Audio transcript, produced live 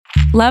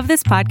Love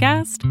this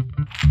podcast?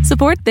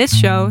 Support this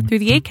show through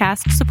the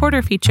Acast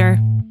supporter feature.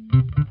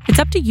 It's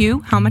up to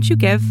you how much you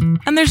give,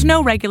 and there's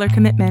no regular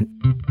commitment.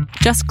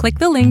 Just click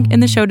the link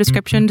in the show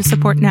description to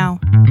support now.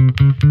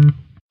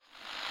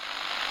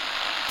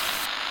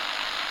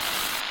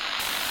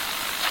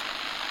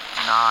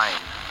 Nine,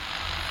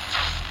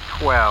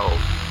 12,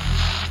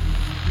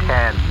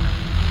 10,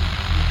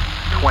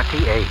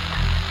 28,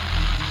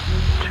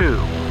 2,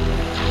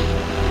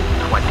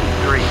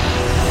 23.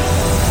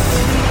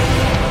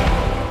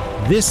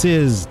 This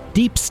is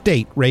Deep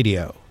State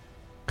Radio,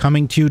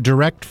 coming to you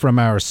direct from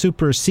our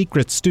super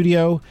secret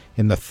studio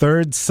in the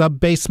third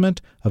sub-basement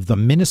of the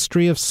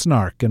Ministry of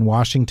Snark in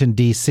Washington,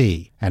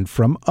 D.C., and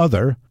from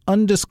other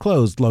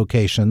undisclosed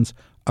locations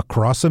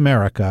across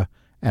America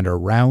and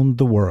around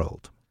the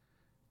world.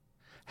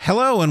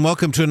 Hello, and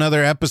welcome to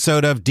another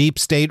episode of Deep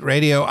State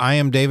Radio. I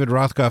am David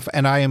Rothkopf,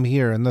 and I am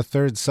here in the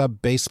third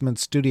sub-basement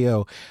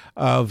studio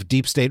of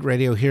Deep State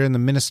Radio here in the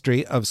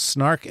Ministry of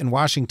Snark in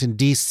Washington,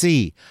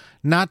 D.C.,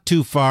 Not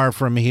too far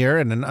from here,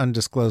 in an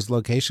undisclosed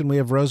location, we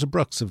have Rosa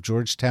Brooks of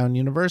Georgetown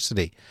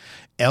University.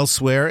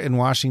 Elsewhere in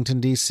Washington,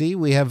 D.C.,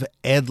 we have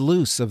Ed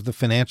Luce of the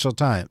Financial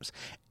Times.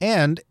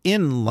 And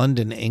in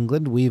London,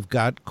 England, we've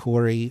got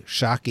Kori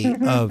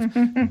Schake of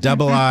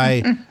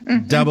IISS.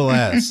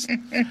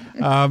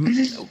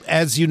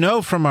 As you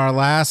know from our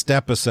last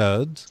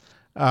episodes,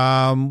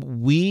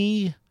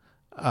 we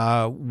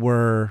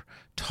were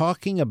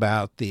talking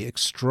about the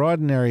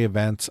extraordinary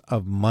events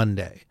of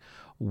Monday,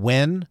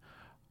 when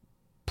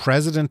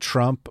President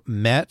Trump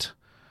met,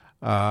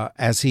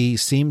 as he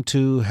seemed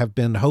to have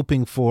been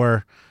hoping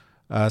for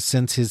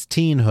since his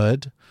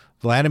teenhood,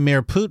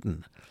 Vladimir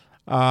Putin.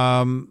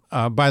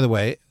 By the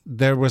way,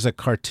 there was a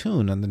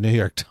cartoon in the New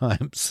York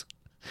Times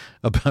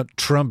about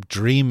Trump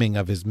dreaming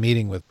of his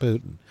meeting with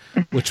Putin,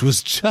 which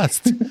was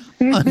just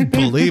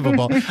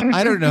unbelievable.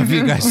 I don't know if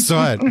you guys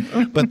saw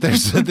it, but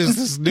there's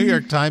this New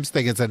York Times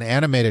thing. It's an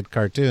animated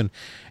cartoon,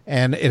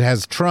 and it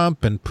has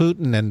Trump and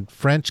Putin and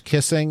French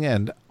kissing,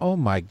 and oh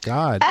my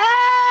God.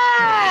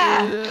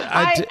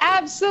 I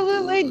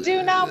absolutely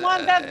do not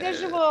want that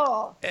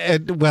visual.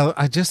 Well,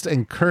 I just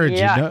encourage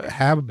you know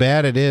how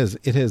bad it is.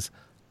 It is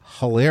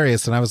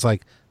hilarious. And I was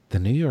like, the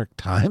New York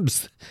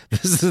Times?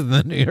 This is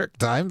the New York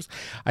Times?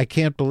 I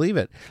can't believe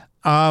it.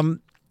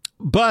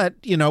 But,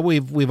 you know,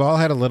 we've all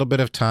had a little bit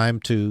of time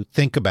to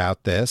think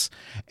about this.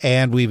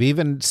 And we've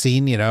even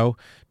seen,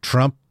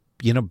 Trump,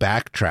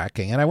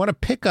 backtracking. And I want to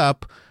pick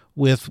up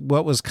with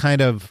what was kind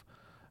of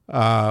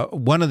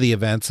one of the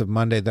events of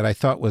Monday that I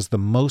thought was the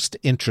most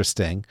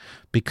interesting,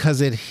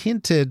 because it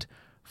hinted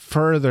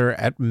further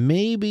at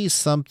maybe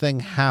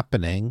something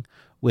happening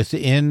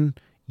within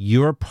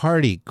your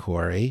party,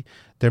 Kori.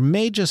 There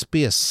may just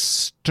be a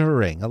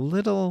stirring, a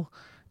little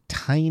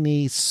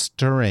tiny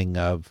stirring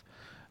of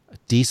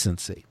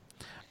decency.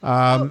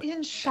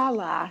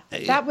 Inshallah.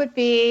 That would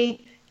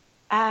be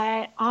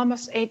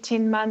almost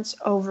 18 months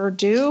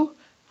overdue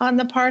on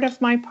the part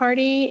of my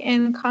party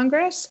in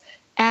Congress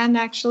and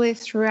actually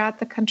throughout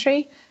the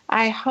country.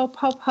 I hope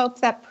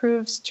that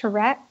proves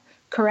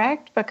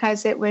correct,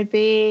 because it would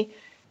be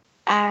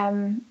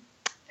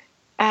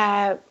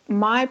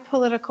my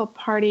political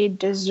party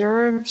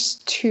deserves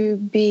to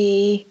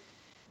be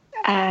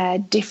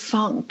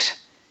defunct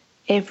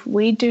if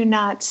we do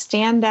not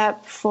stand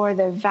up for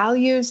the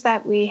values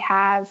that we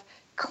have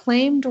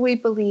claimed we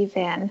believe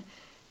in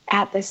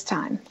at this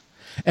time.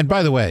 And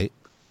by the way,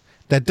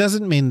 that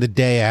doesn't mean the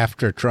day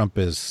after Trump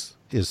is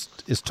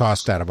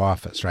tossed out of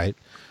office, right?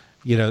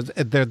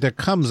 There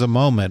comes a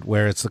moment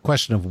where it's the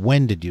question of,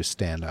 when did you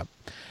stand up?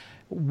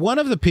 One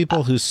of the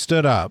people who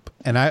stood up,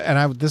 and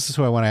I this is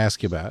who I want to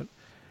ask you about,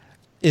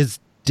 is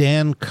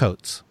Dan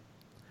Coats,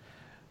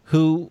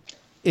 who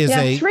is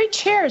 3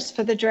 cheers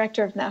for the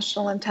Director of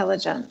National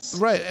Intelligence.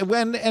 Right,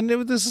 and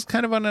this is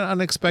kind of an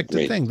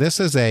unexpected thing. This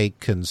is a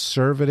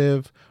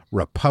conservative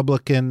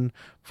Republican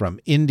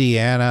from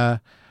Indiana,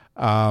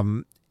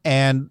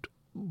 and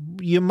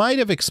you might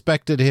have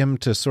expected him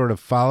to sort of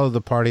follow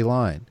the party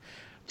line,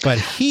 but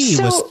he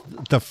was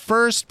the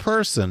first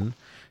person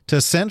to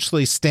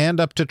essentially stand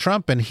up to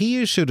Trump, and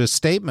he issued a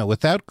statement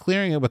without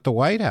clearing it with the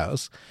White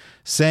House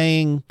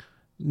saying,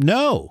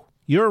 no,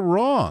 you're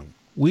wrong.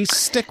 We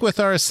stick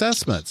with our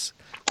assessments.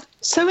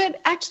 So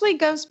it actually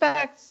goes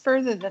back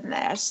further than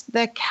this.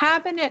 The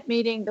cabinet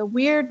meeting, the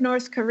weird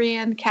North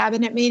Korean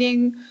cabinet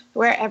meeting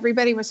where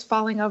everybody was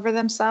falling over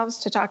themselves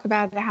to talk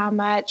about how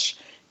much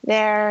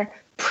they're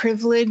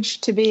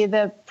privileged to be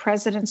the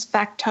president's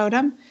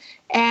factotum,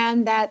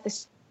 and that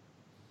the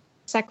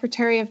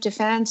Secretary of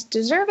Defense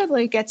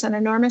deservedly gets an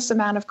enormous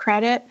amount of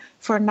credit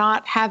for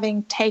not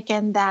having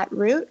taken that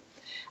route.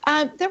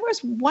 There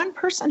was one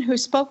person who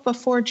spoke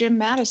before Jim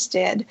Mattis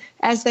did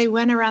as they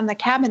went around the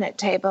cabinet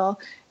table,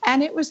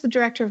 and it was the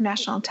Director of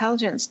National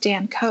Intelligence,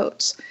 Dan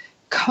Coats.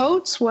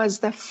 Coats was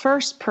the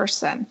first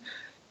person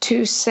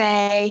to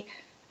say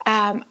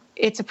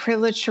it's a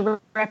privilege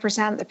to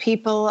represent the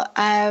people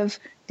of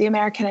the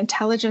American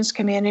intelligence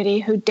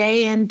community who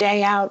day in,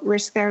 day out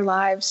risk their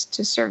lives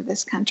to serve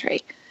this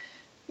country.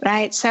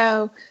 Right.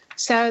 So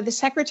So the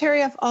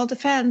Secretary of All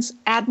Defense,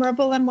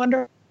 admirable and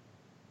wonderful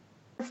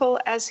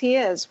as he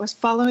is, was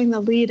following the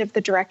lead of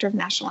the Director of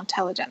National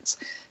Intelligence.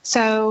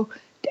 So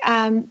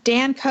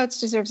Dan Coats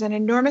deserves an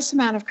enormous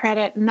amount of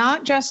credit,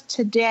 not just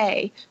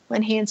today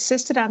when he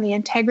insisted on the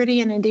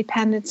integrity and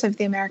independence of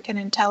the American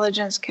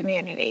intelligence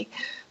community,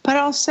 but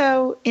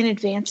also in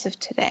advance of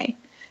today.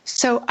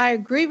 So I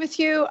agree with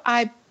you.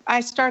 I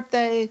start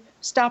the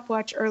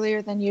stopwatch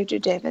earlier than you do,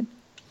 David.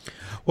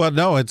 Well,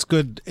 no, it's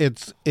good.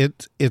 It's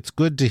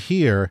good to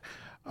hear.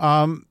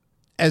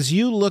 As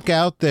you look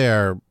out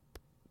there,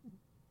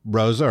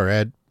 Rosa or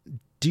Ed,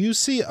 do you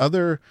see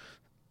other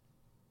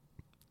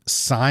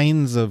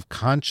signs of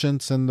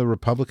conscience in the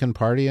Republican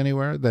Party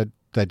anywhere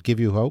that give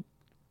you hope?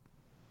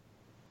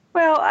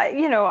 Well,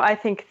 I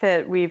think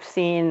that we've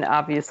seen,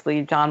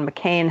 obviously, John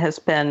McCain has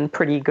been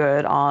pretty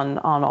good on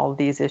all of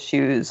these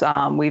issues.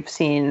 We've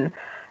seen,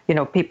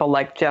 people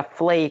like Jeff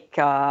Flake,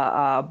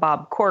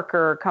 Bob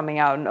Corker coming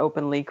out and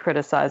openly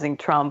criticizing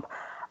Trump.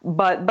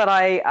 But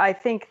I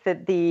think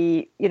that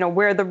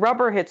where the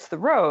rubber hits the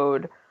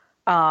road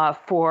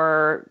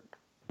for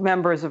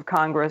members of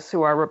Congress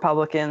who are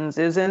Republicans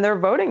is in their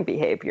voting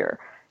behavior.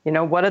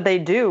 What do they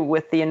do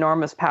with the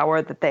enormous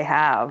power that they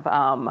have?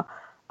 And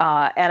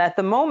at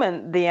the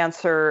moment, the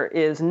answer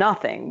is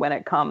nothing when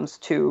it comes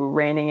to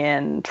reining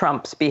in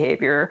Trump's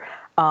behavior.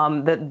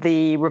 That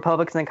the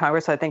Republicans in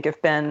Congress, I think,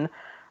 have been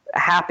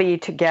happy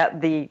to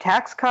get the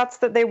tax cuts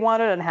that they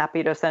wanted and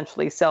happy to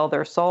essentially sell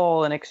their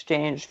soul in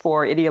exchange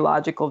for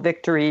ideological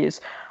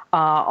victories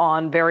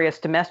on various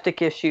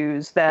domestic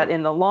issues that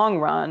in the long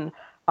run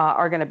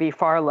are going to be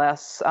far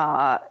less,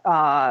 are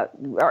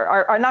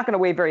not going to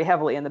weigh very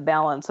heavily in the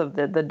balance of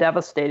the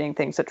devastating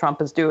things that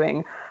Trump is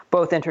doing,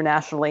 both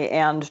internationally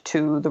and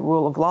to the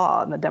rule of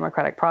law and the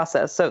democratic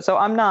process. So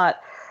I'm not,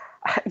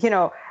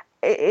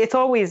 it's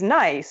always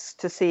nice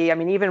to see. I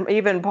mean,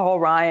 even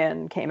Paul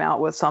Ryan came out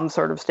with some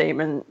sort of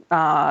statement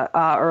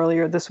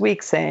earlier this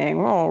week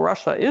saying, "Oh,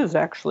 Russia is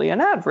actually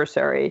an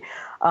adversary,"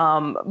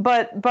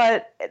 but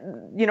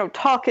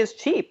talk is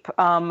cheap.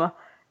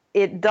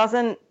 It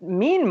doesn't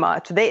mean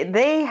much.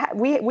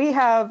 We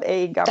have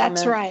a government.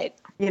 That's right.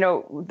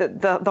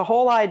 The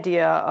whole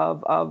idea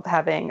of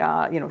having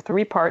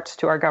three parts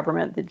to our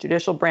government: the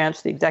judicial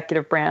branch, the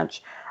executive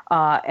branch,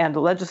 and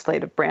the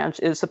legislative branch,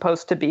 is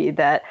supposed to be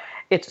that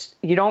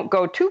you don't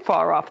go too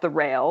far off the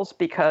rails,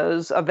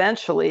 because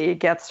eventually it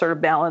gets sort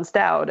of balanced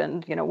out.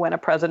 And when a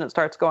president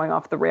starts going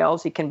off the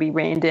rails, he can be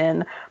reined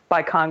in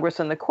by Congress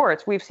and the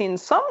courts. We've seen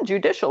some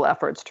judicial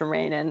efforts to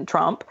rein in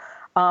Trump.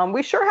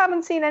 We sure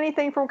haven't seen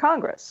anything from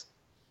Congress.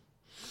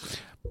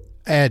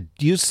 Ed,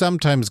 you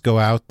sometimes go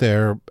out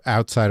there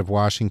outside of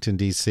Washington,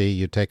 D.C.,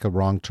 you take a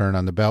wrong turn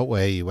on the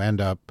Beltway, you end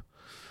up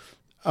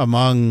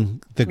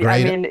among the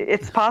great... I mean,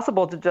 it's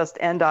possible to just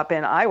end up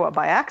in Iowa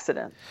by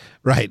accident.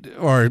 Right.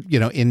 Or,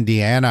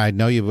 Indiana. I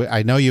know you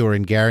were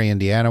in Gary,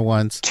 Indiana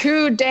once.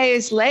 2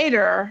 days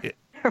later...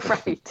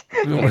 Right.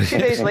 2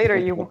 days later,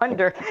 you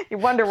wonder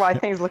why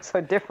things look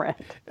so different.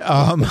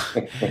 And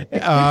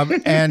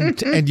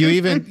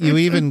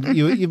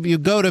you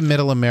go to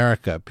Middle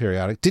America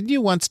periodic. Didn't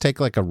you once take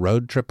like a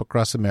road trip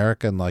across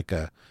America in like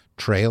a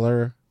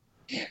trailer?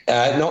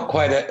 Not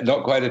quite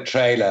a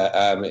trailer.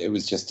 It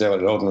was just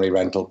an ordinary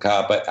rental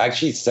car, but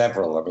actually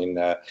several. I mean,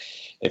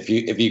 if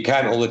you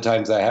count all the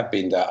times I have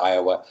been to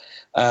Iowa.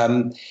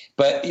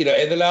 But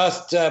in the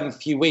last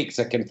few weeks,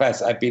 I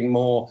confess, I've been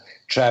more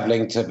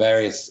traveling to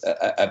various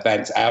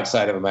events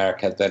outside of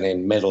America than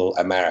in Middle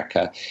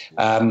America.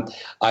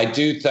 I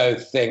do, though,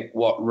 think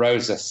what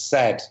Rosa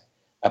said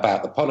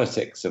about the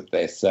politics of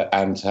this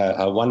and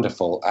her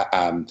wonderful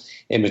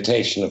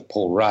imitation of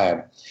Paul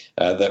Ryan,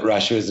 that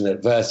Russia is an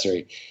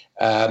adversary,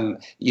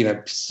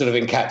 sort of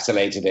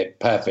encapsulated it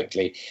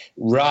perfectly.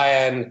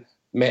 Ryan,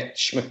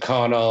 Mitch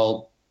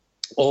McConnell,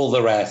 all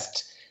the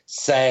rest,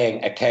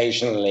 saying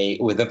occasionally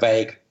with a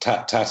vague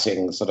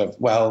tut-tutting sort of,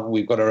 well,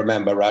 we've got to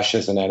remember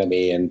Russia's an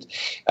enemy and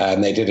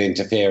they did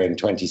interfere in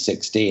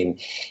 2016,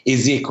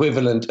 is the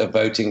equivalent of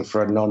voting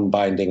for a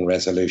non-binding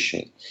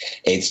resolution.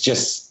 It's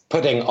just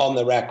putting on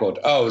the record,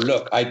 oh,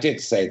 look, I did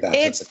say that.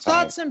 It's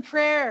thoughts and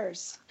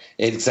prayers.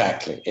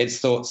 Exactly. It's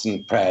thoughts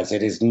and prayers.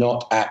 It is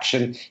not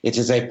action. It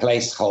is a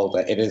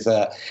placeholder. It is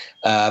a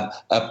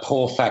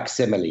poor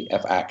facsimile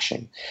of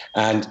action.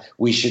 And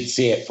we should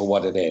see it for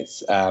what it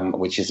is,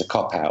 which is a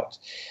cop-out.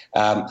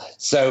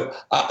 So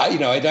I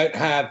don't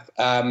have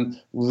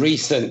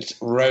recent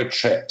road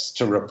trips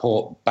to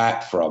report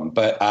back from,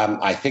 but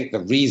I think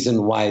the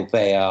reason why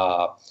they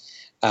are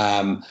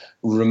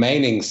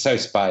remaining so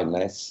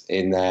spineless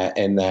in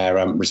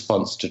their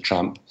response to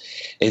Trump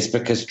is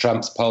because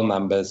Trump's poll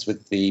numbers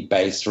with the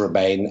base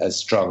remain as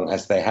strong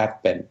as they have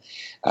been.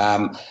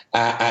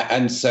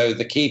 And so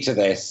the key to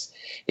this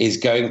is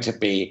going to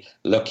be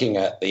looking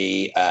at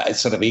the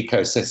sort of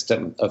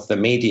ecosystem of the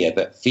media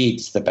that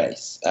feeds the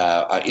base.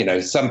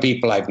 Some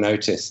people I've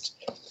noticed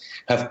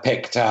have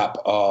picked up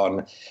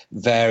on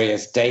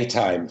various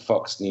daytime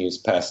Fox News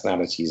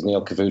personalities,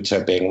 Neil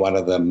Cavuto being one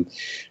of them,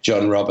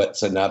 John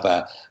Roberts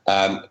another,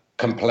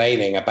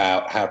 complaining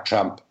about how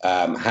Trump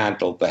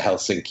handled the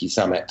Helsinki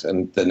summit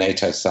and the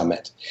NATO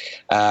summit.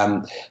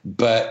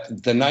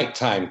 But the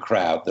nighttime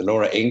crowd, the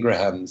Laura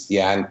Ingrahams,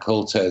 the Ann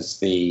Coulters,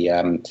 the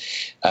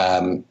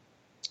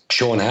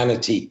Sean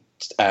Hannity,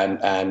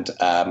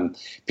 and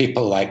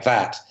people like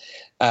that,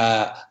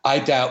 I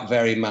doubt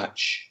very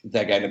much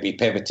they're going to be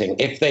pivoting.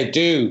 If they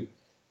do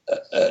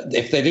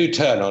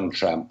turn on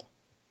Trump,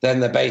 then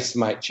the base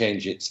might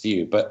change its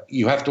view. But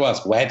you have to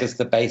ask, where does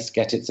the base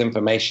get its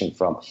information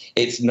from?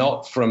 It's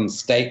not from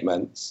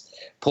statements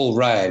Paul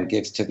Ryan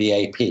gives to the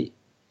AP.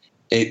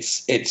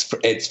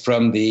 It's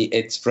from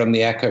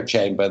the echo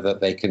chamber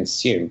that they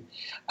consume,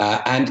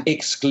 and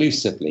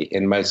exclusively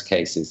in most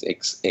cases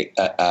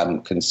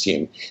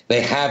consume.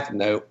 They have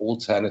no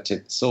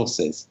alternative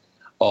sources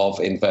of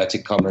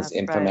inverted commas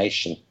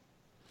information.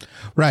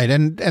 Right,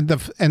 and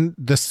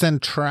the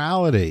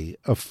centrality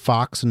of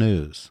Fox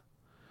News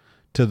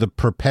to the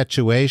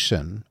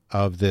perpetuation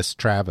of this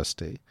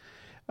travesty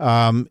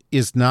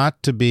is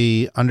not to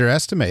be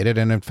underestimated.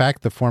 And in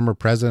fact, the former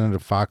president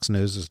of Fox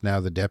News is now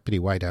the deputy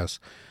White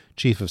House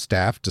chief of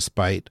staff,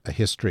 despite a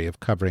history of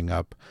covering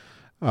up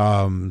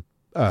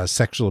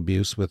sexual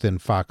abuse within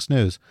Fox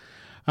News.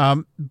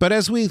 But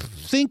as we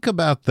think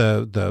about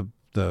the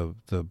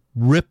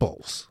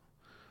ripples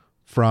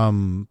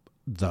from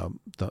the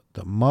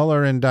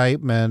Mueller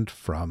indictment,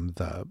 from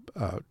the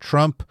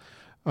Trump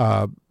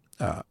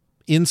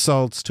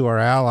insults to our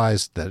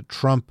allies, the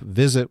Trump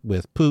visit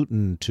with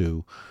Putin,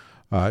 to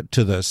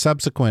the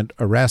subsequent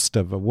arrest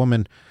of a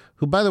woman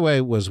who, by the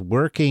way, was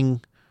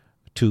working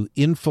to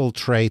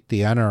infiltrate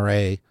the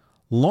NRA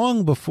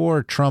long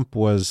before Trump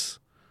was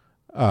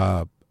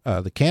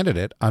the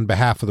candidate on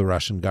behalf of the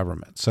Russian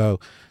government. So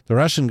the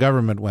Russian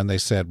government, when they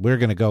said, we're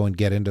going to go and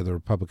get into the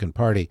Republican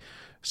Party,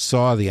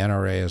 saw the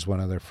NRA as one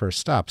of their first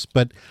stops.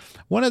 But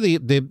one of the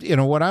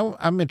what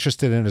I'm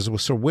interested in is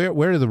so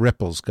where do the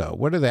ripples go?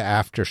 What are the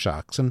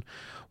aftershocks? And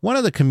one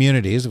of the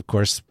communities, of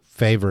course,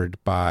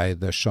 favored by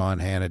the Sean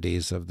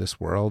Hannitys of this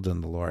world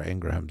and the Laura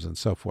Ingrahams and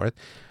so forth,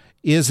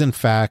 is in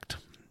fact,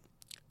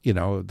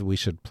 we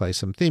should play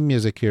some theme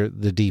music here,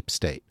 the deep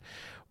state,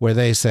 where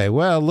they say,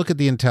 well, look at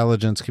the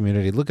intelligence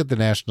community, look at the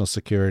national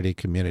security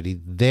community,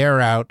 they're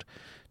out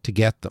to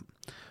get them.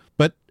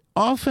 But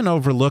often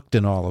overlooked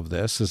in all of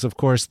this is, of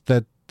course,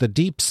 that the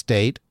deep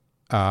state,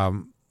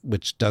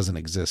 which doesn't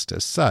exist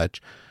as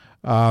such,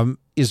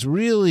 is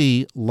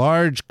really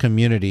large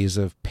communities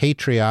of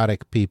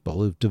patriotic people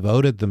who've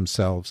devoted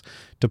themselves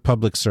to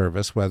public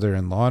service, whether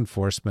in law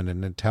enforcement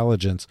and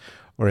intelligence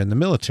or in the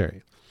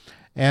military.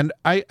 And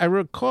I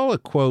recall a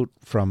quote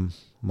from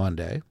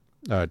Monday,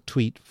 a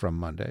tweet from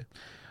Monday,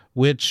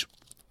 which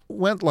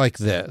went like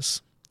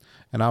this,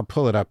 and I'll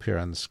pull it up here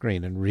on the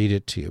screen and read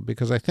it to you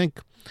because I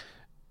think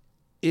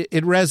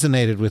it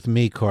resonated with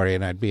me, Corey,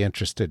 and I'd be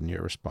interested in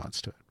your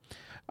response to it.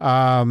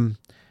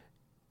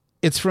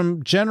 It's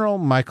from General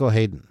Michael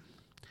Hayden,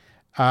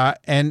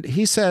 and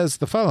he says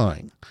the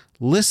following: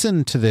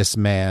 listen to this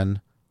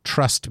man,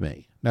 trust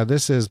me. Now,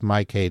 this is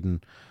Mike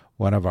Hayden,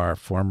 one of our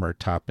former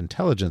top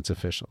intelligence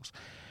officials.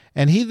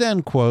 And he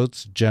then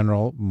quotes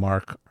General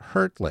Mark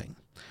Hertling,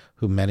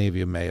 who many of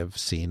you may have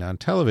seen on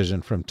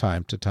television from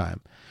time to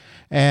time.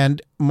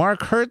 And Mark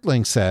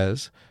Hertling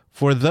says,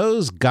 for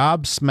those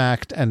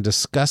gobsmacked and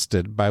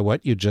disgusted by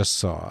what you just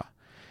saw,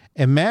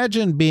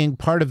 imagine being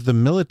part of the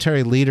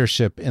military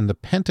leadership in the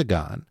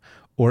Pentagon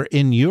or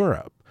in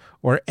Europe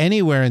or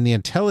anywhere in the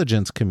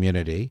intelligence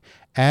community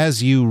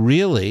as you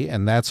really,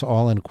 and that's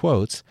all in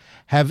quotes,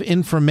 have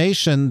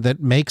information that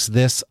makes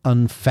this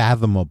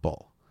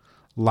unfathomable.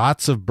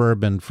 Lots of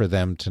bourbon for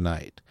them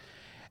tonight.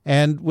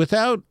 And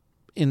without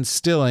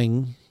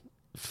instilling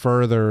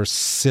further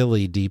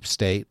silly deep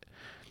state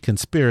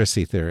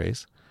conspiracy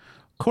theories,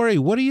 Corey,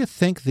 what do you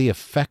think the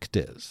effect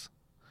is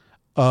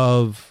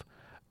of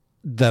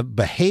the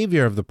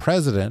behavior of the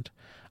president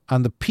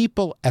on the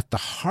people at the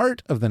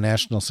heart of the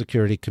national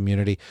security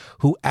community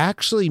who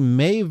actually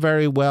may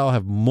very well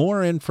have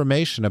more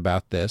information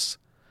about this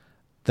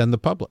than the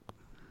public?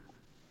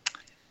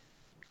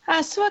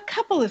 So a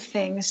couple of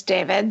things,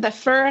 David. The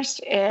first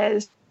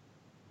is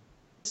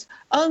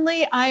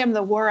only I Am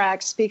the War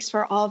Act speaks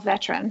for all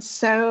veterans.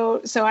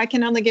 So I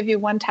can only give you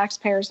one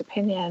taxpayer's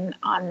opinion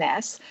on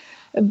this.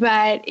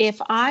 But if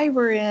I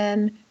were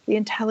in the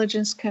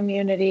intelligence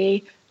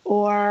community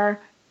or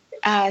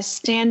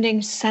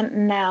standing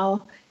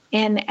sentinel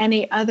in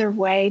any other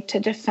way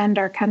to defend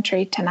our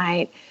country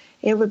tonight,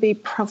 it would be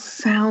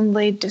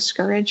profoundly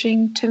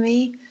discouraging to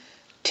me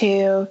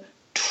to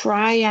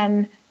try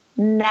and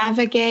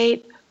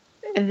navigate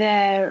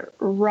the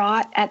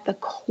rot at the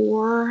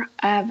core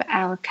of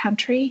our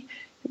country,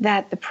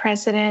 that the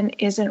president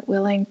isn't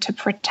willing to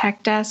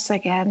protect us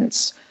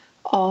against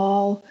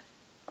all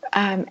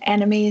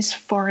enemies,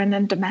 foreign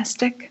and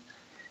domestic,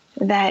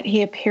 that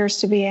he appears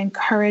to be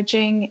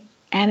encouraging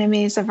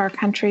enemies of our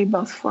country,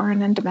 both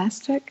foreign and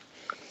domestic.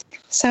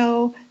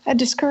 So a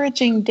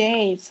discouraging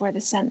day for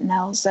the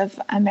sentinels of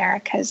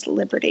America's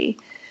liberty.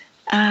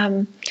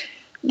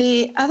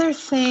 The other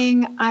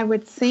thing I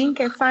would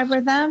think if I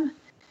were them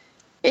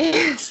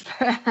is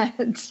that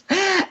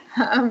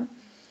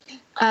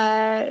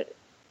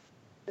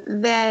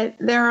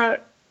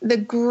the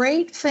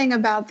great thing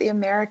about the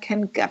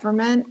American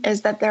government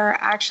is that there are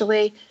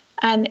actually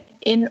an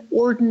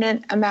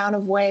inordinate amount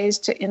of ways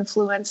to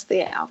influence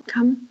the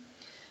outcome.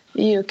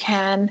 You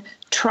can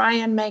try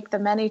and make the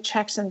many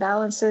checks and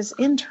balances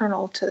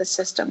internal to the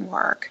system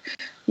work.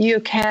 You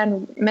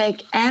can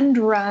make end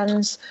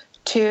runs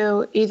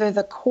to either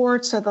the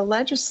courts or the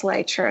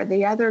legislature,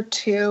 the other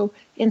two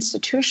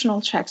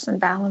institutional checks and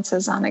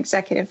balances on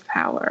executive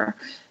power.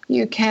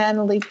 You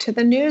can leave to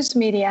the news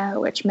media,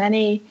 which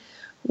many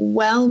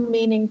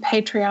well-meaning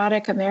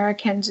patriotic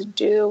Americans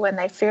do when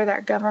they fear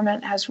their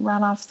government has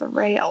run off the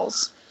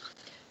rails.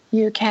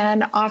 You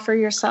can offer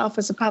yourself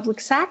as a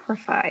public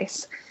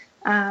sacrifice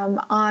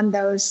on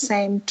those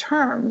same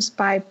terms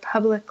by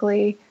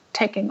publicly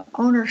taking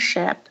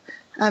ownership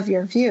of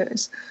your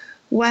views.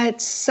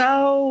 What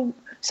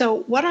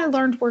I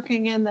learned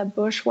working in the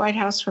Bush White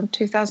House from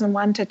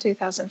 2001 to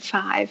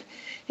 2005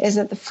 is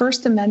that the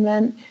First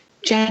Amendment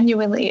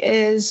genuinely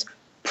is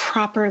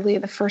properly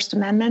the First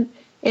Amendment.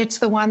 It's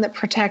the one that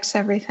protects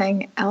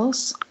everything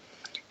else.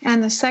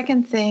 And the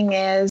second thing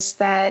is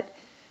that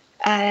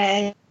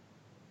there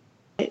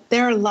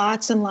are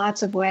lots and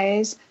lots of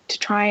ways to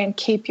try and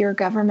keep your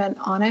government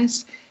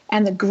honest.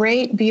 And the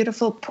great,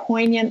 beautiful,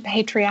 poignant,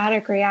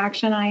 patriotic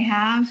reaction I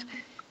have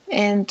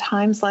in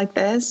times like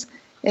this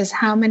is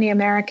how many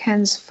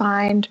Americans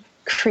find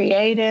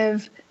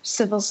creative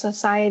civil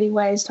society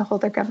ways to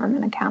hold their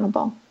government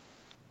accountable.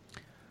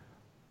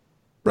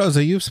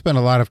 Rosa, you've spent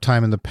a lot of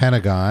time in the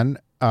Pentagon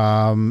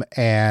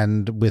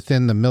and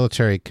within the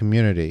military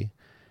community.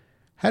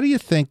 How do you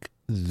think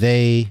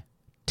they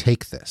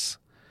take this?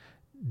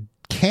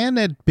 Can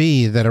it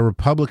be that a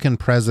Republican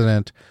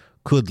president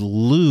could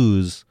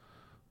lose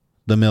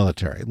the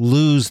military,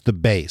 lose the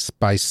base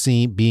by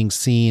being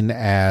seen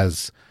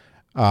as,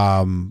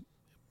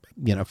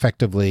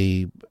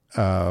 effectively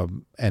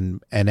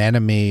an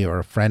enemy or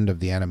a friend of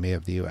the enemy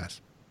of the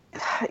U.S.?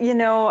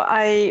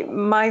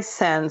 My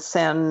sense,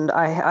 and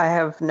I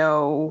have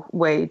no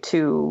way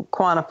to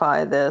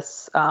quantify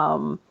this,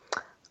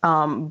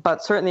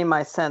 but certainly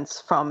my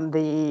sense from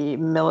the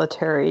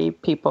military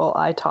people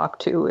I talk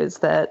to is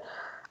that,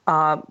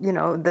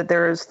 that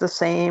there's the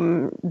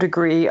same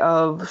degree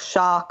of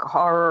shock,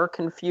 horror,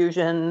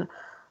 confusion,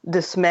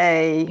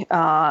 dismay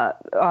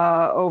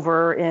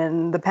over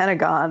in the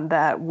Pentagon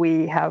that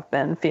we have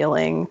been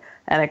feeling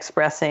and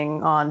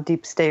expressing on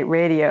Deep State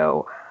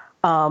Radio.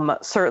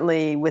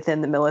 Certainly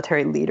within the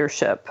military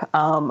leadership.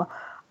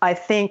 I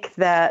think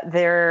that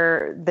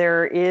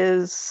there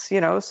is,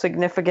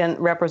 significant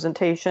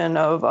representation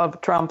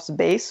of Trump's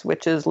base,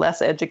 which is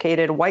less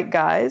educated white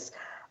guys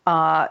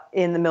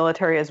in the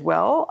military as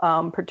well,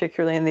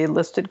 particularly in the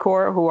enlisted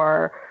corps,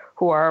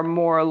 who are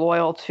more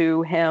loyal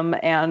to him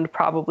and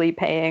probably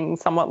paying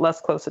somewhat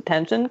less close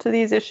attention to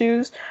these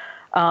issues.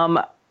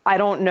 I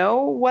don't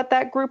know what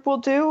that group will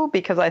do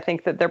because I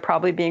think that they're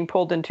probably being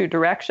pulled in two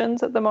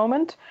directions at the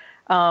moment.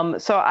 So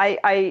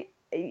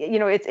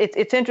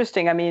it's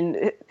interesting. I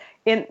mean,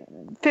 in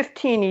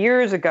 15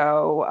 years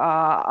ago,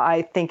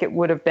 I think it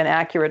would have been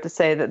accurate to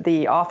say that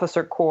the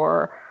officer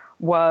corps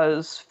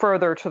was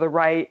further to the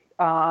right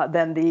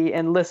than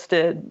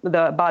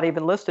the body of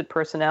enlisted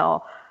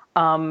personnel.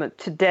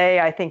 Today,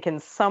 I think in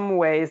some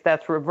ways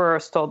that's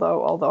reversed,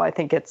 although I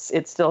think it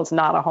still is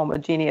not a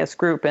homogeneous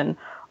group in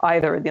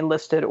either the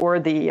enlisted or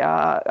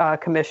the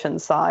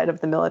commissioned side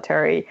of the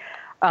military.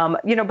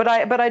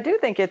 But I do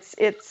think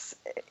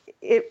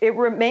it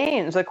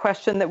remains a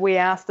question that we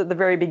asked at the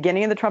very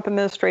beginning of the Trump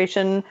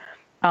administration,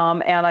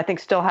 and I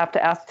think still have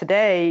to ask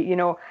today.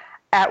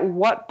 At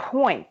what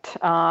point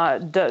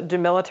do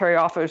military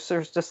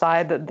officers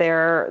decide that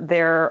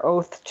their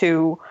oath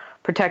to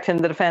protect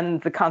and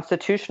defend the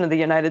Constitution of the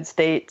United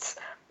States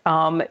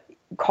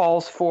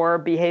calls for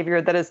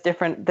behavior that is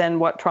different than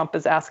what Trump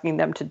is asking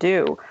them to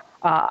do?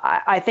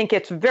 I think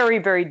it's very,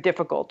 very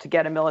difficult to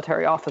get a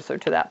military officer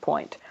to that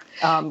point.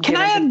 Can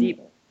I add?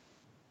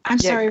 I'm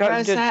sorry,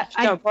 Rosa.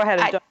 Go ahead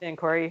and jump in,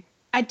 Corey.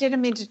 I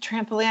didn't mean to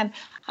trample in.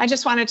 I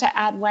just wanted to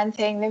add one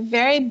thing. The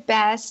very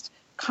best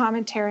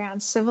commentary on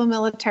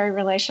civil-military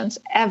relations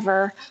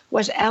ever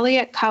was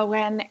Eliot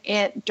Cohen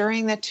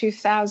during the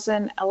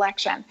 2000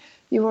 election.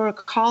 You will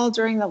recall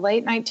during the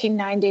late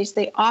 1990s,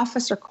 the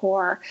officer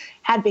corps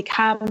had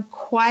become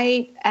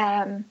quite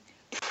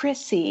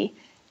prissy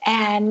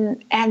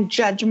and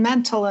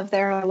judgmental of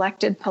their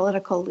elected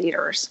political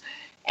leaders.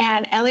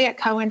 And Eliot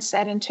Cohen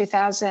said in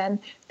 2000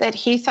 that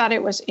he thought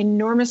it was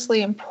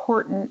enormously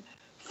important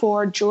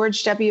for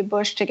George W.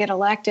 Bush to get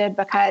elected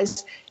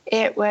because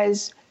it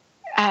was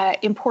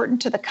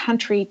important to the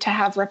country to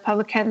have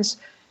Republicans,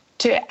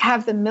 to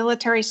have the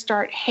military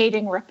start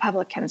hating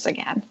Republicans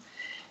again.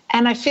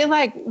 And I feel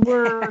like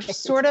we're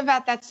sort of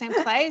at that same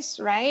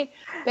place, right?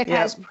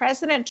 Because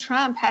President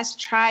Trump has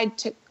tried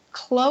to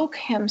cloak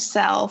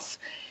himself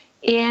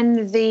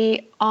in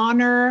the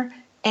honor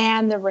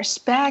and the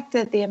respect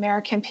that the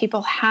American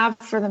people have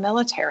for the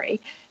military.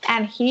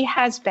 And he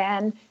has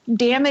been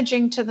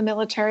damaging to the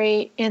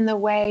military in the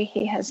way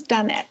he has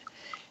done it.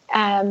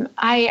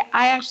 I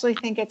actually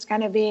think it's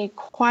going to be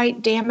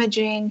quite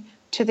damaging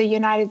to the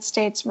United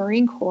States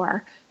Marine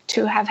Corps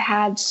to have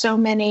had so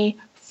many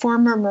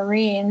former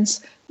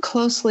Marines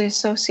closely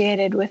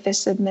associated with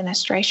this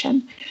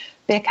administration,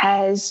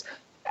 because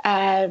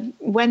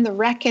when the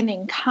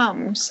reckoning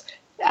comes,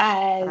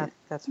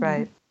 that's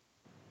right.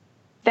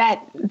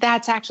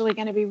 That's actually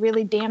going to be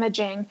really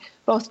damaging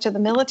both to the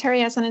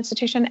military as an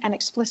institution and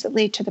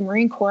explicitly to the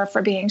Marine Corps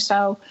for being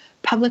so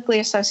publicly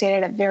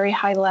associated at very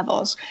high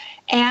levels.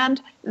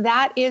 And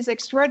that is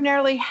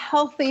extraordinarily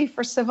healthy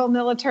for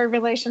civil-military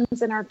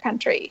relations in our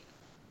country.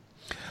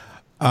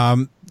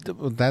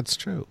 That's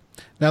true.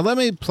 Now, let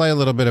me play a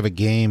little bit of a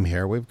game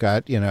here. We've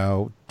got,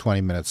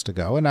 20 minutes to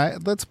go. And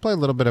let's play a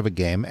little bit of a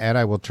game. Ed,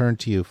 I will turn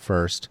to you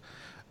first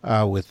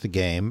with the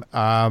game.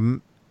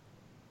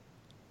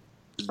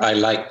 I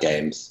like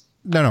games.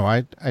 No,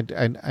 I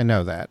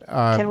know that.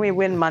 Can we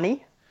win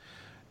money?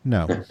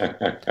 No.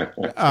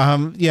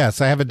 Yes,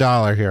 I have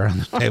 $1 here on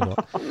the table.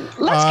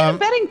 Let's get a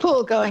betting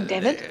pool going,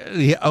 David.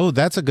 Yeah. Oh,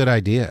 that's a good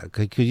idea.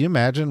 Could you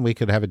imagine we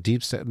could have a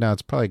deep state? No,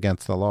 it's probably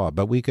against the law,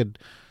 but we could.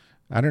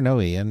 I don't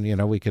know,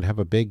 Ian. We could have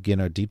a big,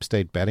 deep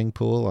state betting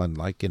pool on,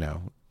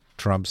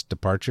 Trump's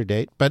departure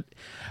date. But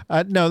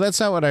no, that's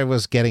not what I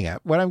was getting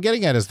at. What I'm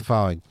getting at is the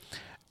following.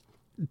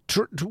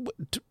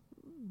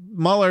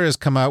 Mueller has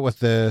come out with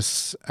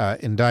this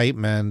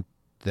indictment.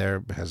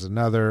 There has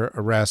another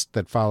arrest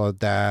that followed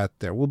that.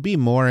 There will be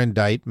more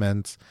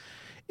indictments.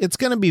 It's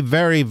going to be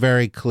very,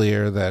 very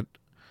clear that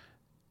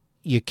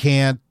you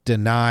can't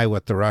deny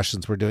what the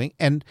Russians were doing.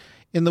 And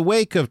in the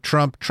wake of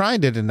Trump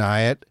trying to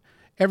deny it,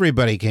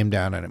 everybody came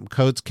down on him.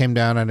 Coates came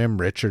down on him.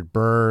 Richard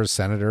Burr,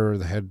 senator,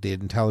 the head of the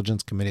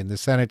Intelligence Committee in the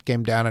Senate,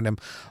 came down on him.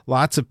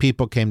 Lots of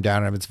people came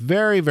down on him. It's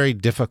very, very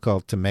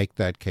difficult to make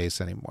that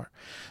case anymore.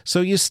 So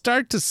you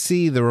start to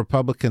see the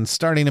Republicans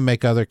starting to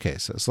make other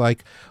cases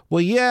like, well,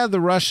 yeah,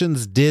 the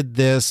Russians did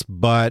this,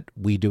 but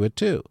we do it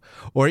too.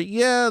 Or,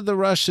 yeah, the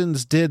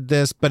Russians did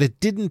this, but it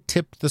didn't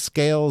tip the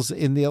scales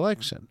in the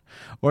election.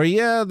 Or,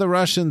 yeah, the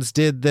Russians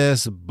did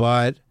this,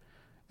 but,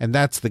 and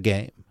that's the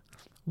game.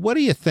 What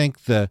do you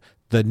think the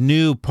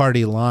new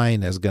party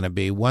line is going to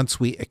be once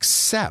we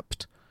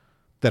accept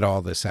that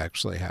all this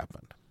actually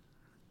happened?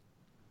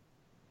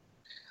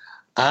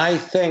 I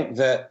think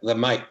that the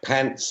Mike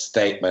Pence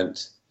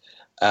statement,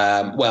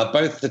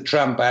 both the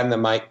Trump and the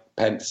Mike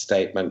Pence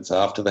statements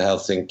after the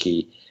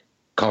Helsinki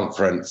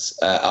conference,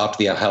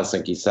 after the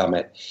Helsinki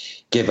summit,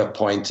 give a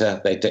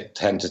pointer. They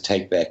tend to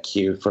take their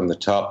cue from the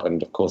top.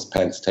 And of course,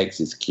 Pence takes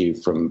his cue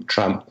from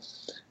Trump.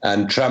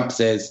 And Trump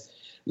says,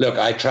 look,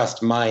 I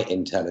trust my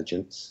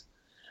intelligence.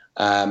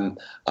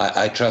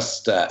 I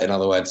trust, in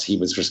other words, he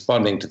was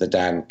responding to the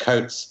Dan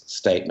Coates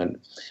statement.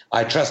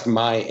 I trust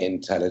my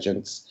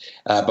intelligence,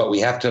 but we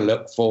have to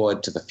look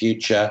forward to the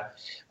future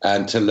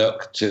and to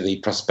look to the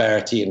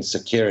prosperity and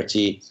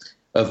security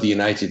of the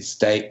United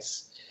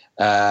States.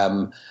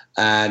 And,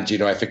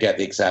 I forget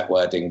the exact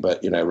wording,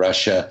 but, the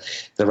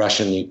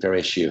Russian nuclear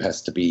issue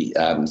has to be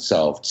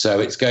solved. So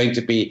it's going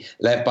to be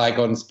let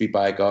bygones be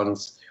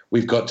bygones.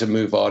 We've got to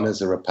move on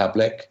as a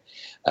republic.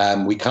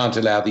 We can't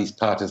allow these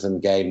partisan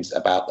games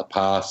about the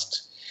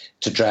past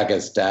to drag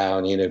us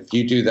down. If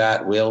you do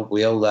that, we'll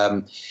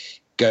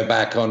go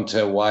back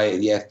onto why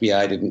the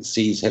FBI didn't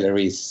seize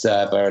Hillary's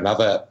server and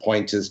other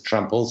pointers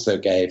Trump also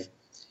gave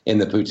in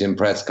the Putin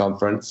press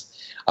conference.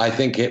 I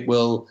think it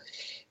will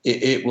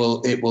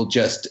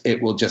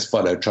just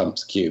follow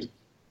Trump's cue.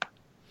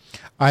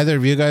 Either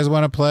of you guys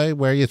want to play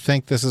where you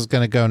think this is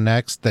going to go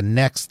next? The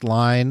next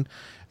line,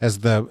 as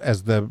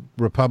the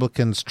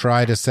Republicans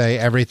try to say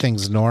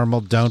everything's normal,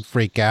 don't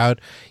freak out.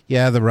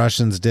 Yeah, the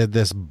Russians did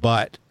this,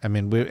 but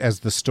as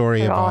the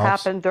story evolves, it all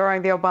happened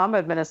during the Obama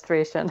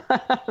administration.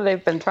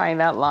 They've been trying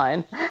that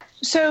line.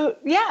 So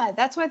yeah,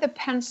 that's why the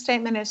Pence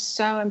statement is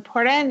so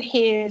important.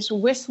 He is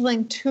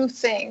whistling two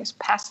things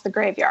past the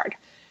graveyard.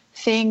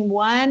 Thing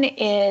one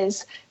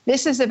is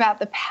this is about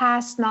the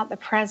past, not the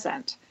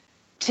present.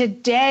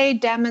 Today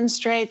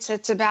demonstrates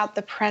it's about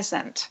the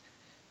present.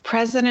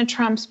 President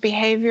Trump's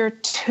behavior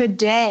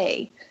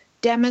today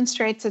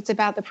demonstrates it's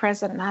about the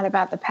present, not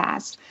about the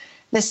past.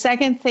 The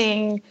second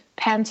thing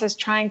Pence is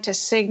trying to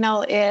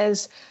signal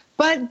is,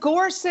 but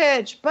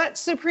Gorsuch, but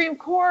Supreme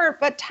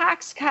Court, but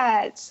tax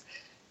cuts,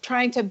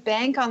 trying to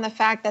bank on the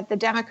fact that the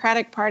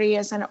Democratic Party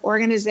is an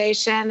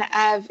organization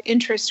of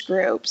interest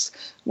groups,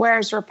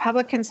 whereas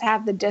Republicans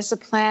have the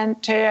discipline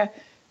to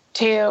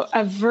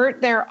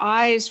avert their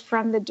eyes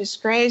from the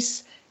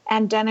disgrace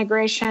and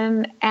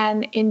denigration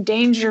and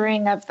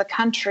endangering of the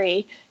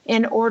country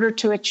in order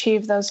to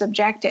achieve those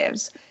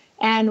objectives.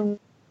 And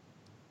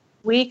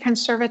we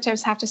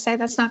conservatives have to say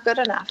that's not good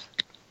enough.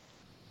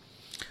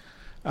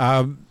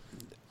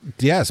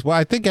 Yes, well,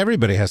 I think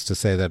everybody has to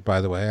say that,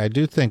 by the way. I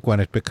do think when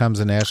it becomes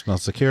a national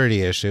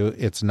security issue,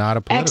 it's not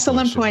a political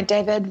Excellent issue. Point,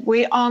 David.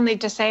 We all need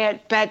to say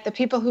it, but the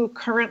people who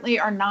currently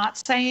are not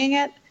saying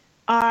it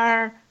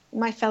are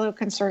my fellow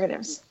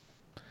conservatives.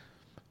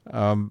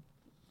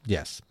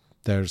 Yes,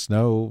 there's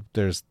no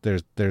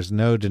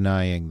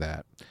denying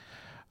that.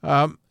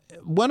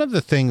 One of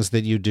the things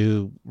that you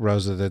do,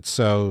 Rosa, that's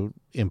so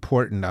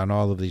important on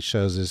all of these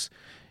shows is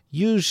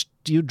you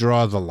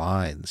draw the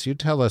lines. You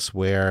tell us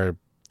where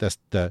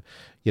the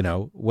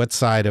what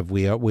side of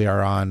we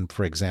are on.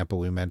 For example,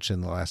 we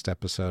mentioned in the last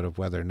episode of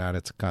whether or not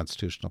it's a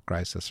constitutional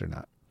crisis or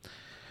not.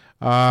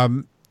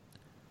 I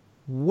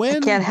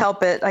can't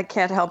help it.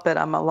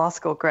 I'm a law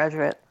school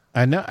graduate.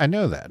 I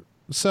know that.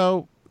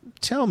 So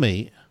tell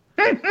me,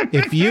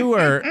 if you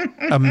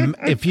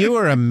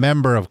were a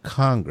member of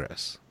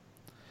Congress,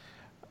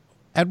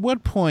 at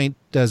what point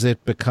does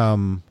it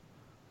become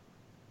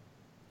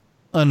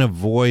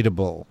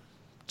unavoidable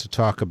to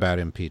talk about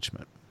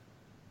impeachment?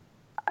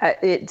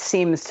 It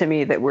seems to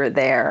me that we're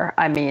there.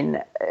 I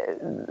mean,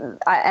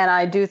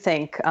 I do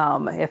think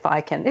if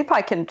I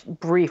can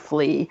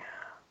briefly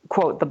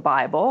quote the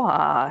Bible,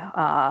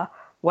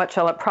 what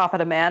shall it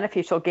profit a man if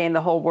he shall gain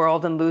the whole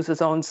world and lose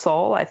his own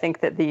soul? I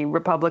think that the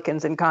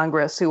Republicans in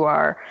Congress who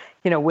are,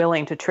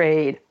 willing to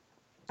trade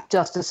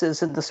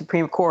justices in the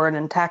Supreme Court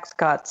and tax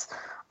cuts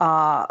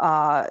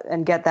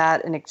and get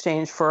that in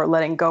exchange for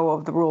letting go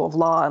of the rule of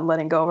law and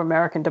letting go of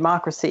American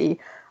democracy,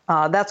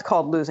 that's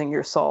called losing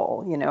your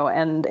soul,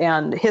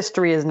 and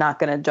history is not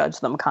going to judge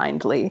them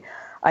kindly.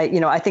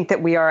 I think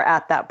that we are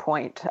at that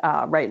point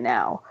right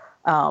now.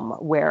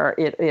 Where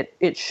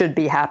it should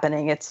be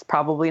happening. It's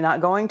probably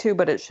not going to,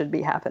 but it should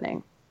be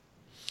happening.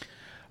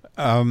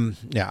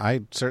 Yeah,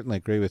 I certainly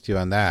agree with you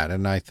on that.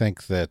 And I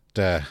think that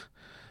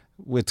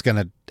it's going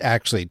to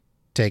actually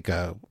take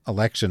a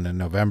election in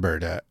November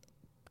to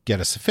get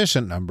a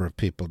sufficient number of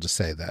people to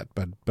say that.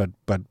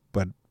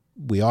 But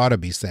we ought to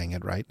be saying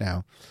it right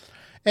now.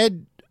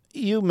 Ed,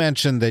 you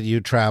mentioned that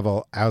you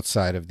travel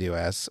outside of the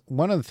U.S.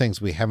 One of the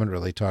things we haven't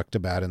really talked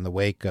about in the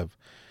wake of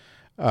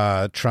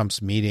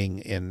Trump's meeting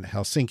in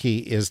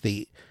Helsinki is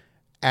the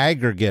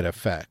aggregate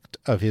effect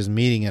of his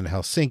meeting in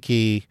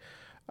Helsinki,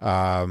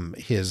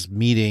 his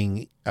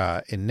meeting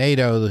in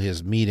NATO,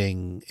 his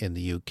meeting in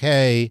the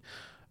UK,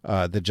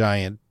 the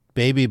giant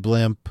baby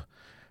blimp.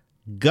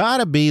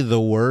 Gotta be the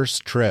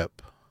worst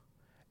trip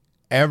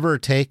ever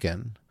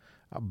taken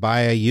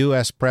by a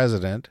U.S.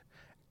 president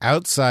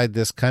outside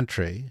this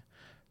country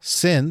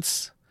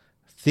since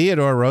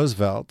Theodore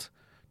Roosevelt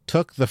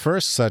took the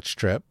first such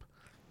trip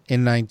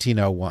in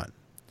 1901.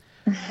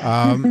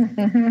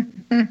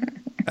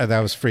 That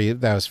was for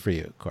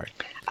you, Cory.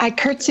 I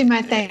curtsy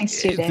my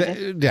thanks to you,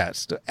 David.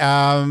 Yes.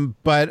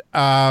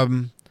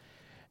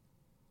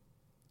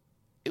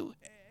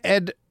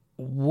 Ed,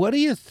 what do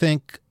you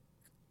think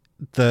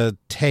the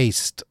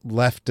taste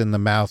left in the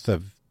mouth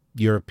of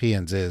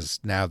Europeans is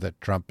now that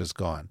Trump is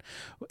gone?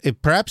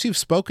 Perhaps you've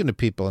spoken to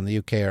people in the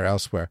UK or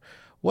elsewhere.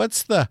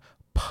 What's the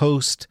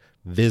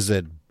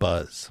post-visit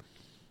buzz?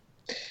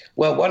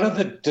 Well, one of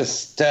the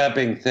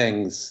disturbing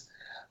things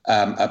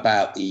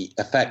about the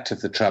effect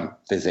of the Trump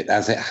visit,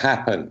 as it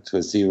happened,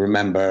 was, you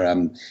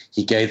remember,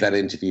 he gave that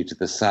interview to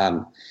The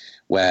Sun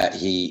where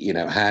he,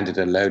 handed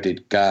a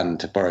loaded gun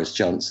to Boris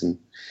Johnson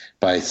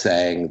by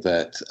saying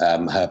that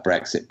her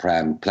Brexit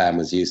plan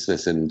was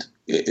useless and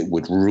it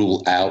would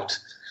rule out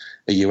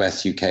a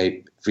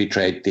US-UK free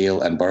trade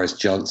deal and Boris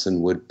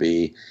Johnson would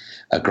be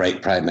a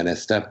great prime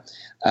minister.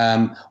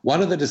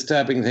 One of the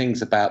disturbing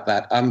things about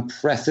that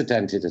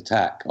unprecedented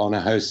attack on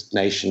a host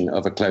nation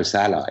of a close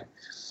ally,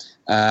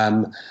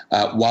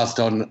 whilst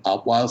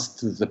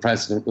the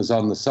president was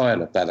on the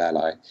soil of that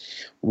ally,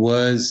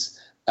 was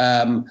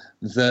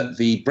that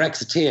the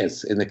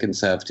Brexiteers in the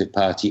Conservative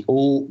Party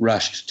all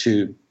rushed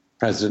to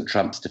President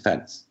Trump's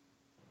defense.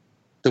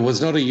 There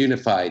was not a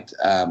unified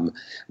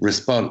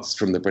response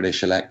from the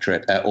British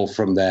electorate or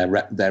from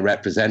their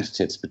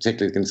representatives,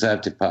 particularly the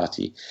Conservative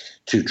Party,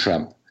 to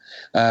Trump.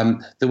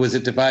 There was a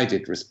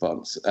divided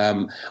response,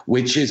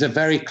 which is a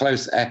very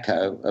close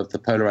echo of the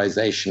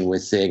polarization we're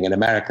seeing in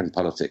American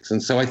politics.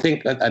 And so I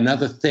think that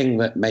another thing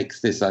that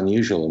makes this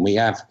unusual, and we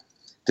have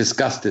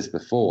discussed this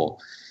before,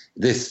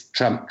 this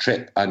Trump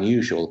trip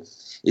unusual,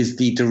 is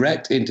the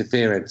direct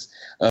interference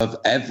of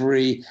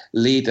every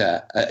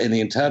leader in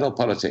the internal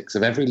politics,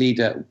 of every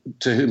leader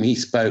to whom he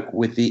spoke,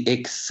 with the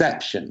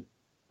exception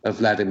of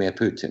Vladimir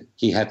Putin.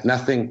 He had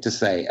nothing to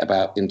say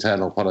about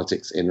internal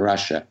politics in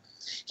Russia.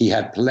 He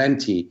had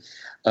plenty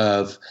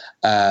of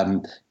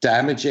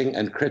damaging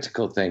and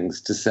critical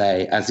things to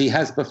say, as he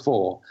has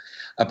before,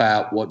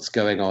 about what's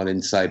going on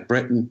inside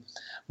Britain,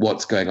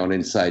 what's going on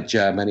inside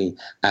Germany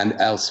and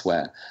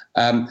elsewhere.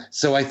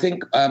 So I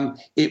think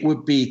it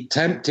would be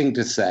tempting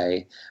to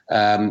say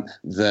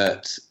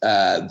that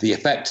the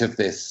effect of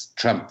this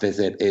Trump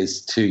visit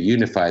is to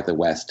unify the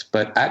West,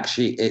 but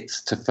actually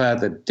it's to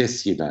further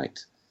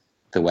disunite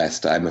the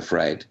West, I'm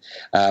afraid.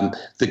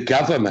 The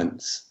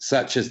governments,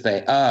 such as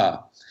they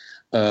are,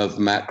 of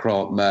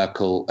Macron,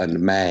 Merkel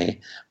and May,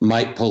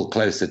 might pull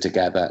closer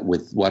together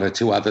with one or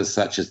two others,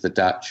 such as the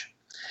Dutch.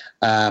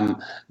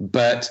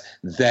 But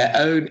their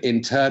own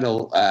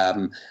internal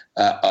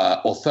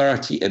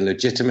authority and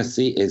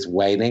legitimacy is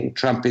waning.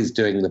 Trump is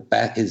doing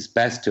his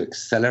best to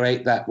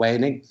accelerate that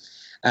waning.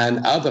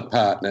 And other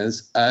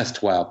partners,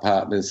 erstwhile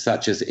partners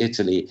such as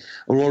Italy,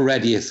 are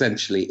already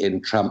essentially in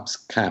Trump's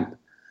camp.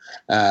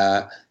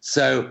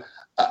 So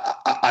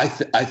I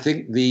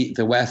think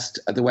the West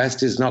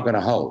is not going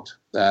to hold.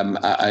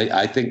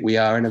 I think we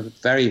are in a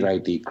very, very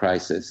deep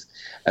crisis,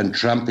 and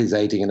Trump is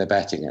aiding and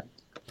abetting it.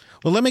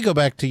 Well, let me go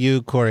back to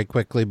you, Corey,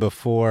 quickly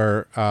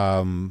before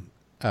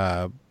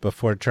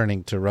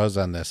turning to Rose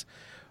on this.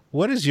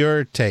 What is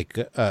your take?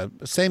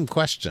 Same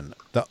question,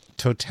 the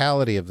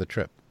totality of the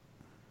trip.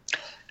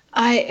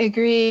 I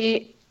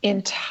agree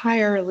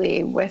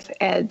entirely with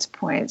Ed's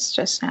points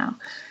just now.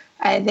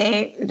 I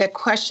think the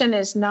question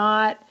is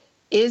not,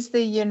 is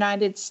the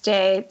United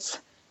States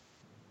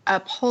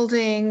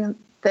upholding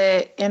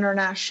the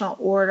international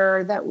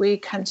order that we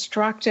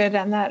constructed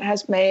and that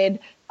has made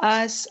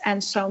us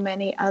and so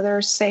many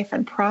others safe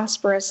and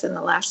prosperous in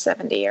the last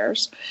 70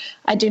 years?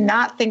 I do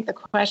not think the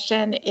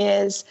question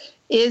is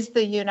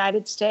the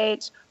United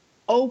States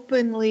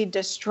openly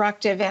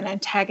destructive and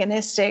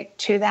antagonistic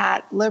to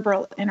that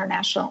liberal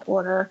international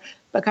order?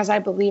 Because I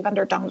believe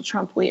under Donald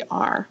Trump we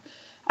are.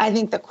 I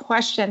think the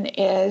question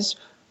is,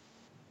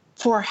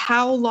 for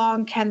how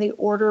long can the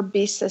order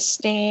be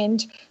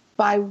sustained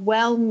by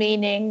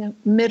well-meaning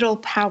middle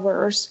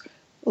powers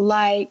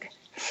like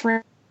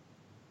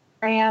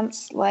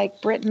France,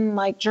 like Britain,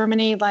 like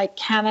Germany, like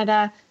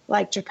Canada,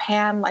 like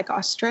Japan, like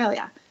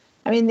Australia?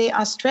 I mean, the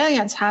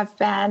Australians have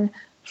been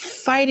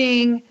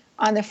fighting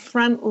on the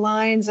front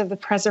lines of the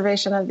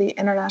preservation of the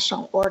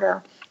international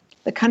order.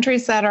 The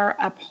countries that are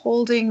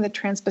upholding the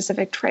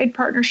Trans-Pacific Trade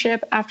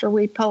Partnership after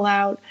we pull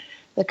out,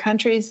 the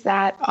countries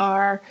that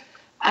are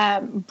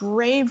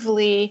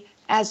bravely,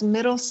 as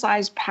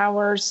middle-sized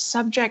powers,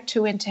 subject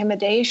to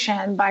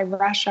intimidation by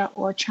Russia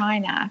or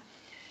China,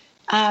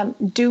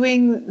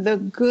 doing the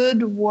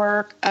good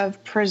work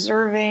of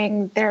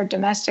preserving their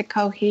domestic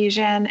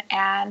cohesion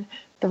and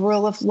the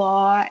rule of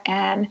law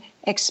and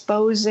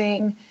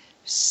exposing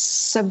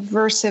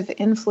subversive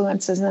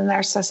influences in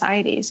their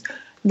societies.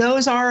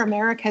 Those are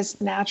America's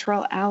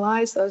natural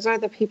allies. Those are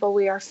the people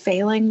we are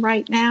failing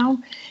right now.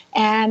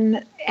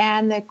 And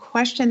the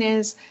question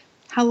is,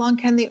 how long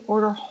can the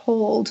order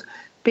hold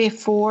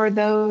before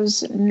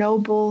those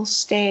noble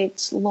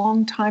states,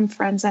 longtime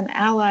friends and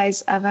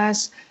allies of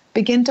us,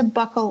 begin to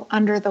buckle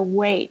under the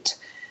weight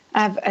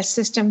of a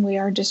system we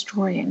are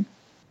destroying?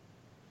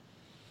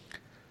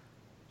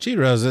 Gee,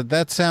 Rosa,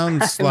 that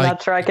sounds I'm like...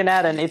 not sure I can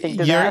add anything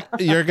to that.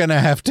 You're going to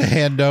have to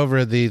hand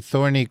over the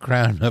thorny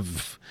crown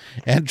of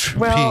entropy.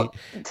 Well,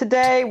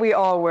 today we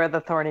all wear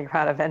the thorny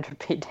crown of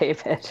entropy,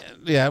 David.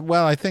 Yeah,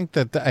 well, I think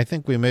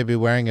we may be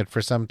wearing it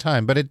for some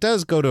time. But it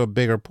does go to a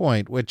bigger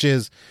point, which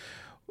is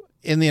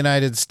in the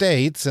United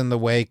States, in the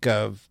wake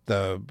of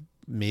the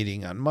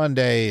meeting on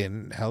Monday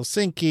in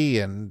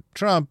Helsinki and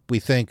Trump, we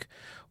think,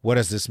 what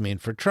does this mean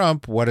for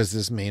Trump? What does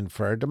this mean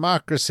for our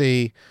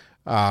democracy?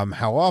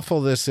 How awful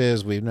this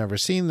is. We've never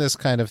seen this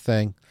kind of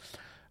thing.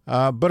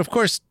 But of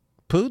course,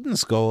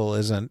 Putin's goal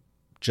isn't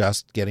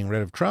just getting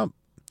rid of Trump.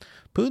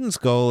 Putin's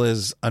goal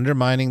is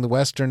undermining the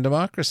Western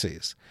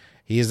democracies.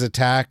 He has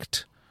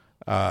attacked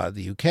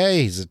the UK,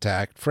 he's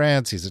attacked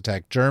France, he's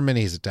attacked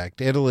Germany, he's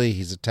attacked Italy,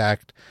 he's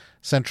attacked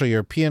Central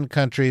European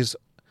countries,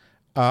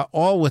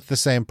 all with the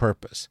same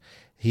purpose.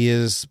 He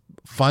has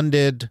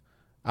funded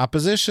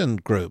opposition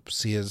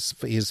groups. He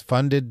has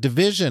funded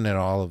division in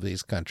all of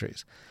these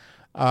countries.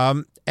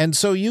 And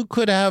so you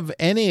could have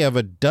any of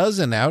a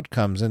dozen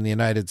outcomes in the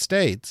United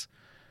States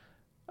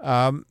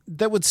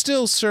that would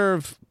still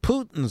serve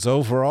Putin's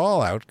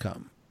overall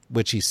outcome,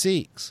 which he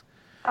seeks.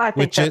 I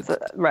think that's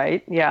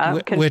right. Yeah,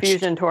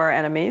 confusion to our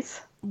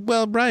enemies.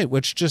 Well, right,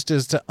 which just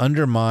is to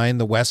undermine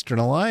the Western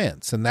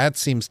alliance. And that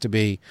seems to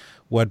be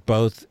what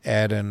both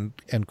Ed and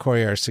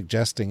Corey are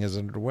suggesting is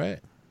underway.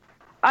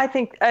 I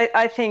think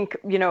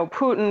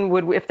Putin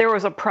would, if there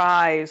was a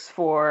prize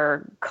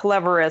for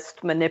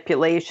cleverest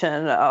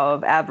manipulation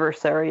of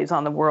adversaries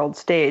on the world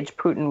stage,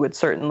 Putin would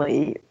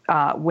certainly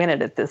win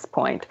it at this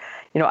point.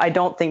 I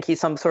don't think he's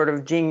some sort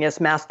of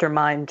genius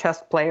mastermind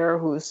chess player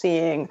who's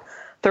seeing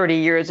 30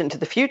 years into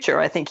the future.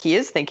 I think he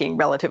is thinking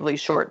relatively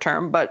short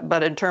term,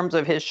 but in terms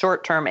of his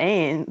short term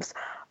aims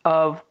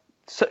of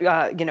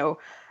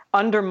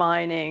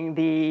undermining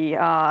the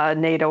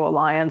NATO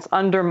alliance,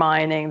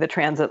 undermining the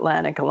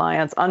transatlantic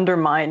alliance,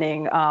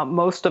 undermining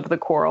most of the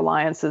core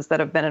alliances that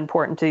have been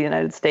important to the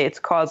United States,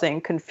 causing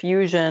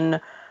confusion,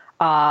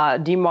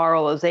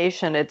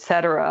 demoralization, et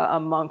cetera,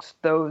 amongst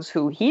those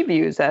who he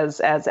views as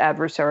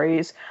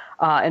adversaries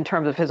in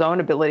terms of his own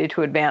ability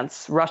to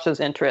advance Russia's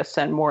interests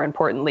and, more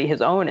importantly,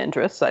 his own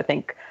interests. I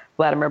think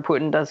Vladimir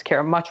Putin does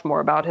care much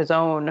more about his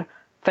own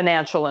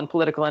financial and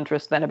political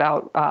interests than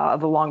about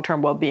the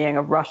long-term well-being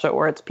of Russia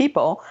or its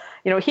people.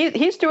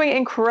 He's doing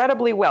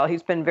incredibly well.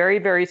 He's been very,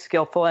 very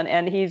skillful,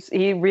 and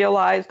he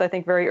realized, I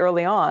think, very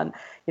early on,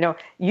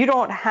 you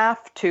don't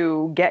have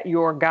to get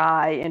your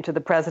guy into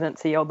the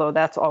presidency, although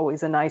that's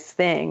always a nice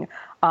thing,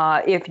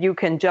 if you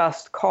can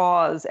just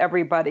cause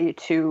everybody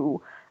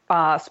to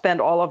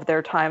spend all of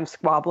their time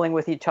squabbling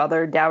with each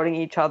other, doubting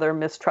each other,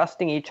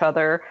 mistrusting each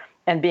other,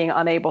 and being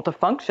unable to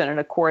function in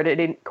a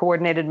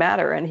coordinated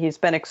manner. And he's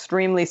been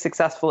extremely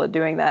successful at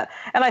doing that.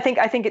 And I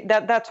think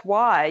that's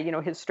why,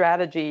 his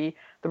strategy,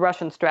 the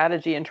Russian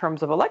strategy in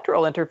terms of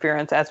electoral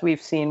interference, as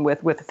we've seen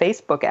with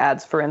Facebook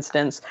ads, for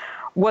instance,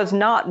 was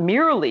not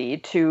merely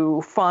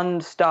to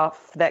fund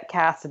stuff that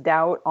casts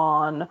doubt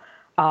on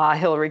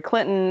Hillary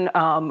Clinton,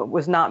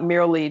 was not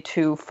merely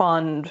to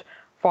fund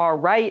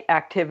far-right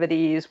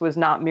activities, was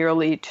not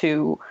merely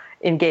to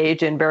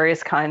engage in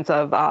various kinds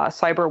of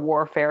cyber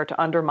warfare to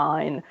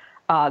undermine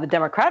the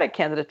Democratic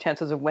candidate's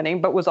chances of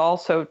winning, but was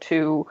also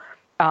to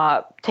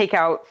take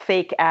out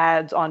fake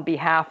ads on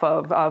behalf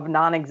of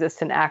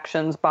non-existent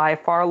actions by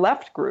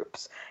far-left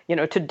groups,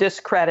 to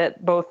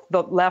discredit both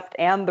the left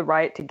and the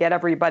right, to get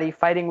everybody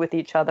fighting with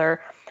each other.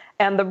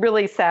 And the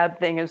really sad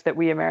thing is that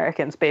we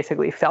Americans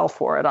basically fell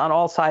for it on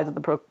all sides of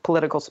the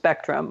political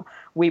spectrum.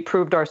 We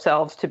proved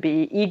ourselves to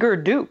be eager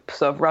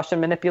dupes of Russian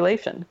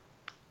manipulation.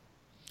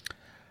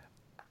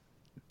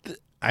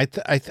 I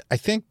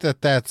think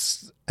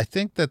that's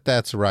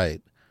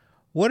right.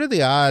 What are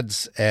the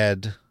odds,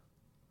 Ed,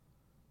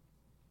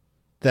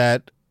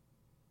 that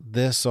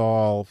this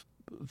all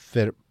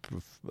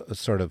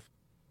sort of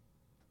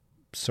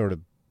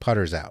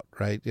putters out,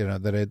 right?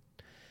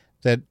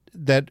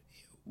 That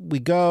we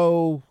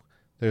go,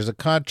 there's a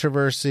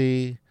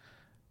controversy,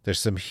 there's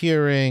some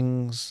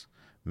hearings,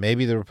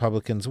 maybe the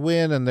Republicans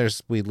win and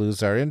we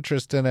lose our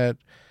interest in it.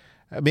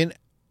 I mean,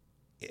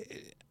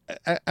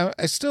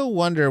 I still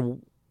wonder,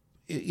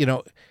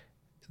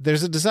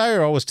 there's a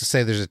desire always to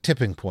say there's a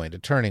tipping point, a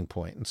turning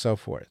point, and so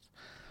forth.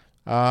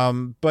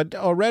 But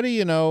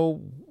already, in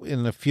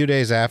a few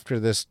days after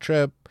this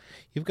trip,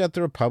 you've got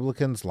the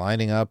Republicans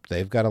lining up.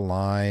 They've got a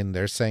line.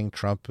 They're saying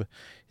Trump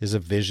is a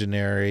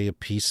visionary, a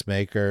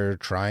peacemaker,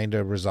 trying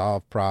to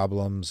resolve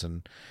problems.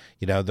 And,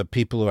 the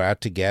people who are out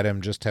to get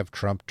him just have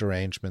Trump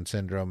derangement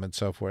syndrome and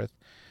so forth.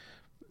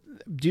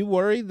 Do you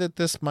worry that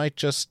this might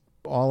just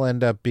all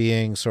end up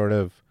being sort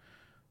of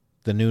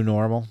the new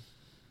normal?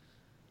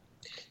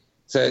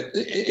 So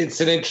it's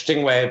an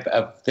interesting way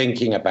of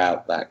thinking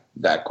about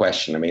that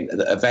question. I mean,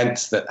 the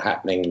events that are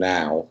happening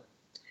now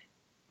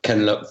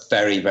can look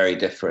very, very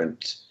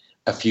different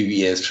a few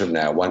years from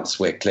now once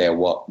we're clear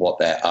what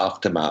their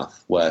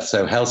aftermath were.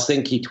 So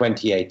Helsinki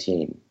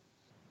 2018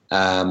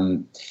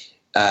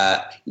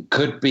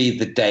 could be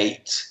the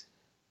date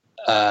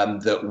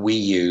that we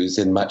use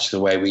in much the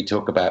way we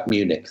talk about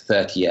Munich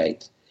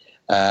 38,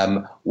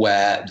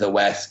 where the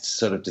West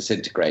sort of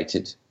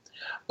disintegrated.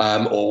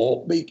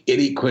 Or it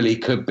equally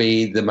could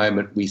be the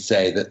moment we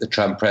say that the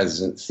Trump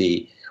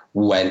presidency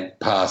went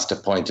past a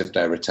point of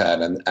no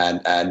return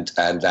and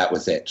that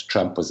was it.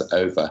 Trump was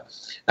over.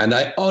 And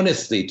I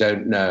honestly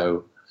don't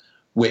know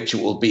which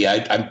it will be.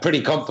 I'm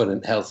pretty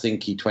confident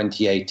Helsinki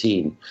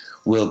 2018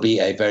 will be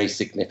a very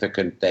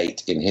significant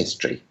date in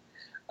history.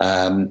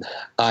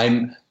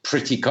 I'm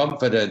pretty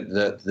confident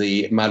that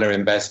the Mueller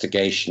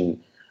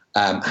investigation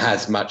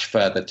has much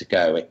further to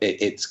go.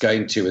 It's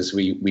going to, as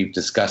we've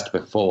discussed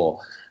before,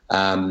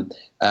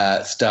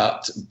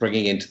 start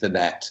bringing into the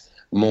net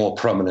more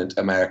prominent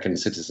American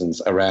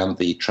citizens around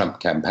the Trump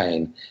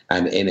campaign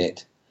and in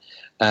it.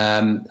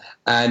 And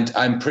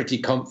I'm pretty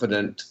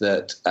confident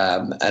that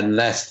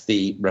unless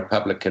the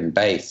Republican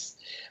base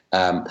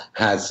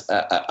has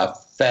a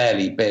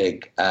fairly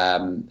big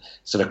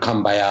sort of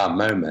kumbaya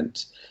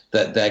moment,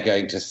 that they're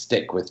going to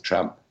stick with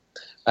Trump.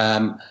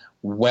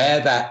 Where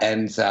that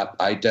ends up,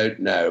 I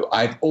don't know.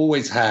 I've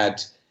always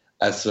had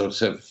a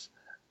sort of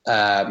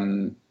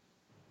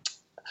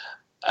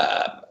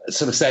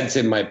sense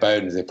in my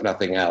bones, if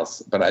nothing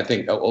else. But I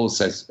think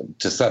also,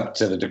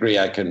 to the degree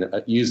I can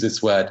use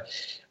this word,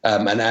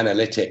 an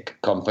analytic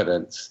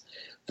confidence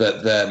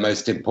that the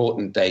most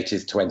important date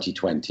is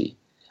 2020,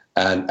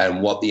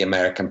 and what the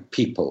American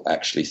people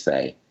actually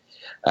say.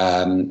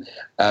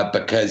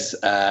 Because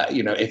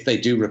if they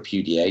do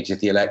repudiate,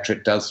 if the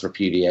electorate does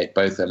repudiate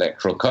both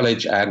Electoral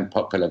College and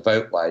popular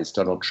vote-wise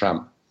Donald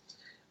Trump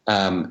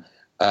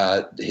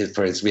for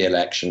his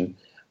re-election,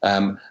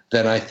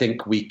 then I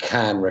think we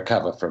can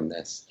recover from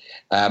this.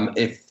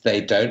 If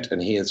they don't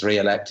and he is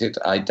re-elected,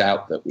 I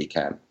doubt that we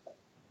can.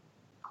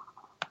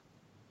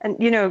 And,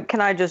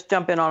 can I just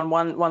jump in on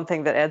one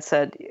thing that Ed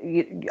said?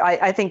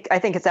 I think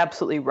it's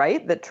absolutely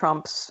right that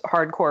Trump's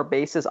hardcore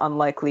base is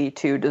unlikely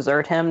to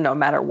desert him no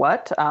matter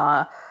what,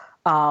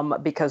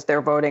 because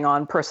they're voting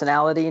on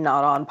personality,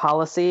 not on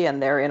policy,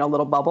 and they're in a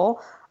little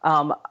bubble.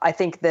 I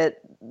think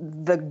that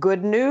the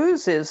good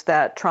news is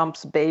that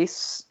Trump's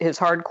base, his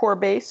hardcore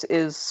base,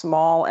 is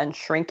small and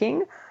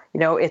shrinking.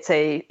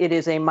 It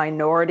is a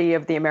minority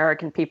of the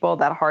American people.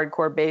 That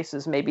hardcore base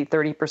is maybe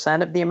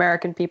 30% of the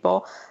American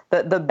people.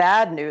 The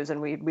bad news,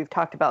 and we've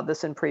talked about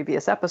this in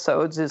previous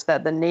episodes, is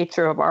that the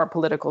nature of our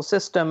political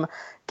system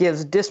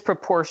gives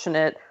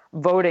disproportionate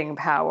voting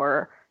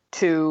power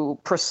to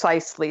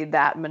precisely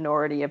that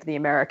minority of the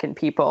American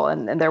people.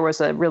 And there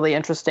was a really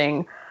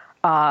interesting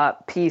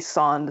piece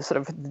on the sort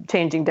of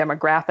changing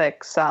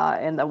demographics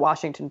in the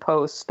Washington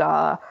Post,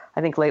 I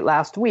think late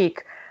last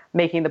week,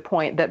 making the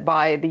point that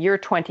by the year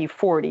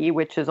 2040,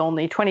 which is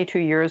only 22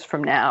 years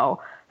from now,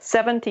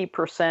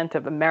 70%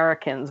 of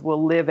Americans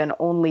will live in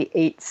only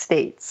 8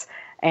 states.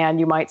 And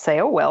you might say,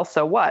 oh, well,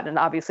 so what? And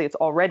obviously it's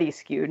already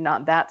skewed,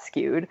 not that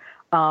skewed.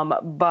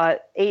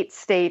 But 8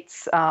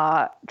 states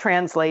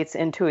translates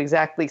into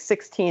exactly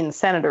 16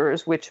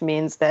 senators, which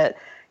means that,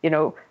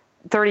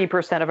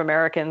 30% of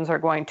Americans are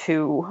going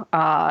to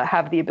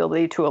have the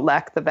ability to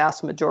elect the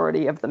vast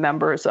majority of the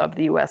members of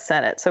the U.S.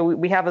 Senate. So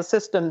we have a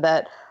system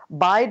that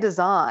by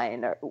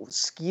design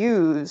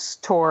skews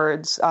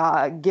towards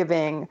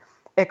giving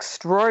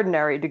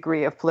extraordinary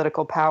degree of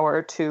political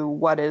power to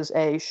what is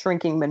a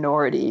shrinking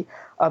minority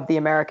of the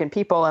American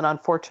people. And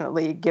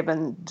unfortunately,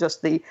 given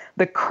just the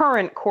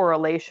current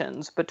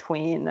correlations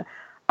between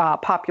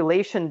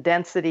population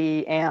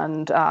density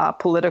and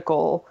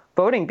political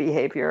voting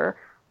behavior,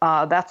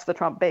 that's the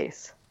Trump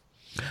base.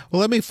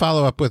 Well, let me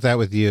follow up with that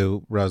with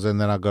you, Rosa,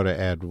 and then I'll go to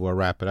Ed. We'll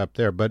wrap it up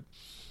there. But,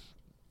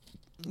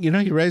 you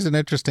raise an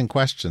interesting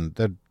question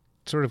that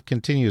sort of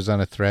continues on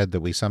a thread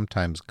that we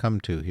sometimes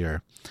come to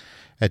here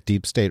at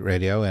Deep State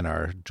Radio in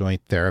our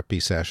joint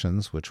therapy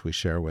sessions, which we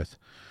share with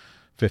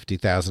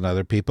 50,000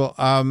 other people.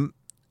 And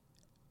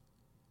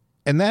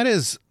that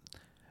is,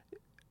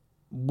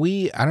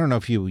 I don't know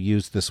if you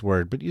used this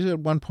word, but you at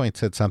one point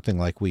said something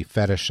like we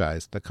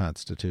fetishized the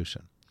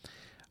Constitution.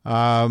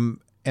 In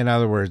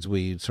other words,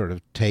 we sort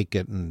of take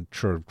it and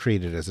sort of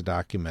treat it as a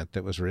document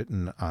that was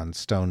written on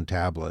stone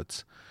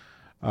tablets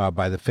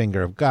by the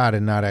finger of God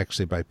and not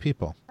actually by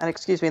people. And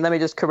excuse me, let me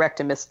just correct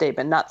a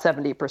misstatement. Not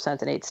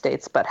 70% in 8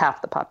 states, but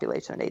half the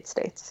population in 8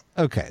 states.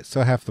 Okay,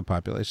 so half the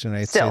population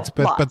in 8 Still, states.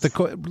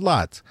 But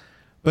lots.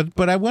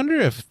 But I wonder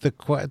if the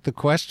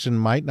question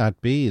might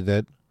not be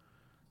that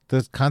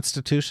the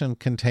Constitution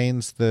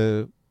contains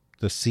the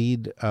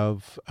seed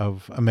of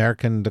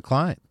American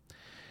decline,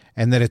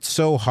 and that it's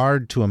so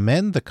hard to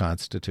amend the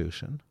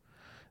Constitution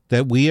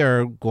that we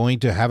are going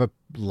to have a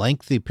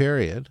lengthy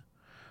period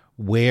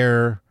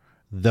where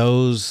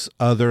those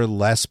other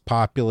less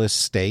populous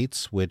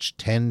states, which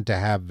tend to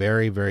have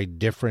very, very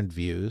different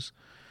views,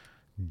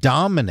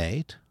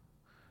 dominate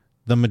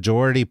the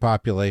majority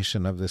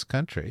population of this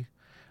country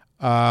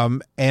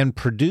and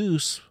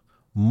produce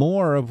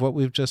more of what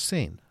we've just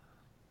seen.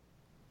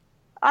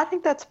 I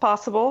think that's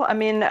possible. I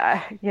mean,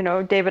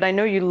 David, I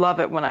know you love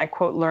it when I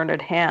quote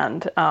Learned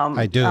Hand.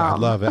 I do. I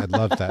love it. I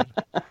love that.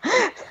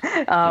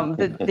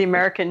 The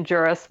American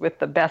jurist with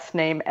the best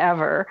name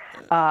ever.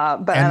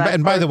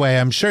 And by the way,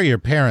 I'm sure your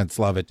parents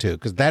love it too,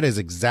 because that is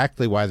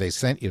exactly why they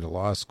sent you to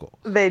law school.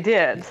 They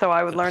did. So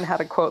I would learn how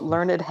to quote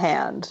Learned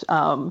Hand.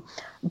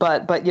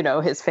 But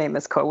his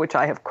famous quote, which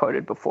I have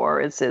quoted before,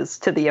 is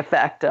to the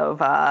effect of,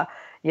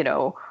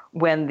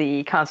 when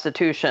the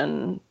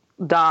Constitution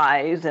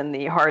dies in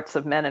the hearts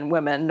of men and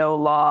women, no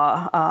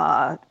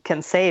law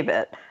can save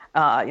it.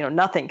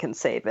 Nothing can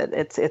save it.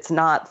 It's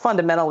not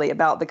fundamentally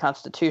about the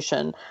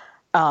Constitution.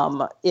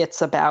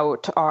 It's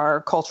about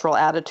our cultural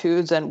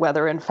attitudes and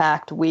whether, in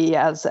fact, we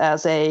as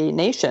a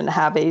nation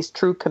have a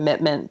true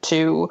commitment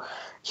to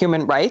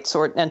human rights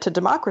and to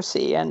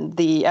democracy. And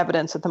the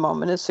evidence at the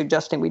moment is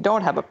suggesting we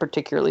don't have a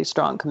particularly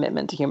strong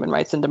commitment to human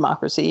rights and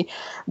democracy.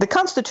 The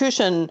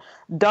Constitution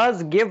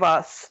does give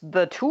us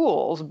the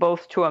tools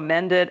both to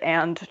amend it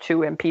and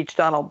to impeach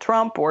Donald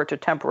Trump or to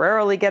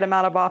temporarily get him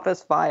out of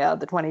office via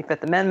the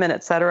 25th Amendment,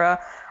 et cetera.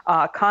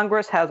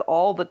 Congress has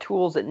all the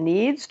tools it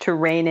needs to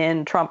rein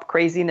in Trump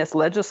craziness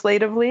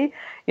legislatively.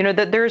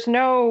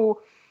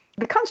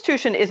 The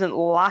Constitution isn't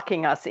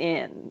locking us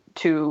in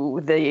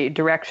to the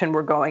direction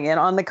we're going in.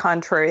 On the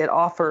contrary, it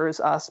offers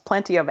us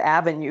plenty of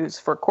avenues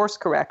for course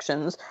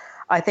corrections.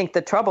 I think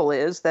the trouble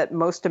is that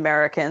most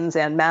Americans,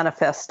 and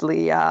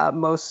manifestly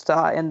most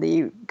in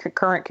the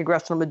current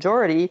congressional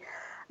majority,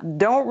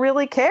 don't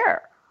really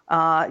care.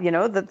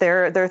 That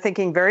they're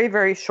thinking very,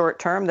 very short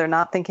term. They're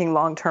not thinking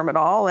long term at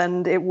all,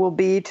 and it will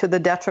be to the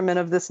detriment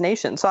of this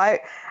nation. So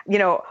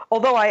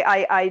although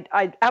I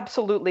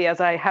absolutely, as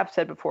I have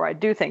said before, I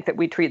do think that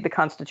we treat the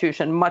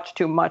Constitution much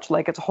too much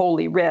like it's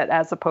holy writ,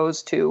 as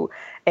opposed to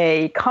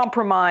a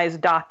compromise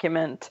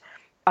document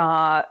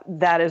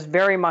that is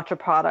very much a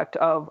product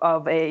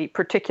of a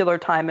particular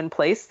time and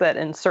place that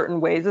in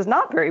certain ways is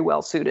not very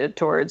well suited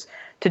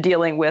to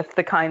dealing with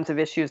the kinds of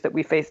issues that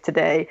we face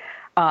today.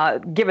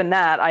 Given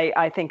that,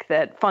 I think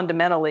that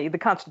fundamentally the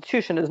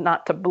Constitution is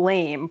not to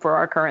blame for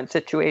our current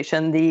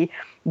situation. The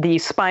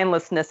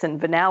spinelessness and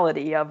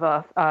venality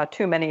of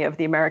too many of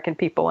the American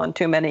people and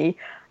too many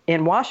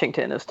in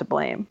Washington is to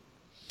blame.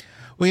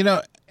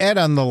 Well, Ed,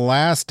 on the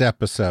last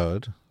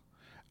episode,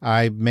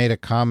 I made a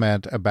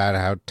comment about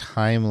how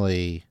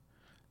timely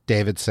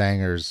David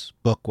Sanger's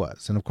book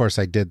was. And of course,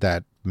 I did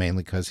that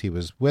mainly because he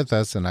was with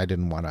us and I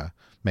didn't want to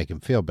make him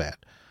feel bad.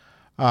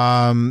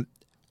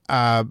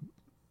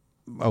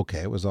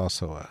 Okay, it's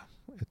also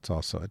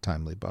a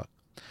timely book.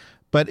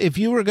 But if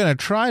you were going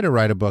to try to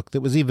write a book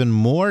that was even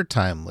more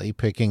timely,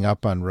 picking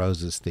up on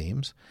Rose's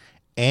themes,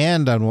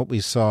 and on what we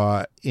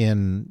saw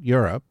in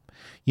Europe,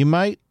 you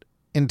might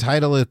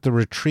entitle it The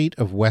Retreat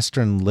of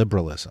Western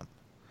Liberalism.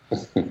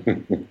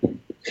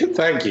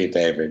 Thank you,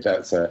 David.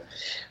 That's a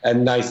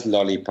nice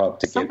lollipop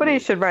to Somebody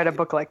should write a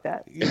book like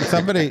that.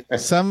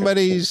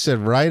 Somebody should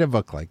write a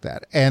book like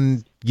that.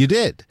 And you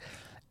did.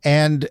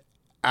 And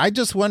I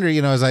just wonder,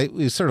 as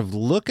we sort of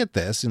look at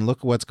this and look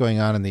at what's going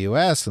on in the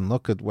U.S. and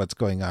look at what's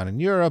going on in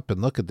Europe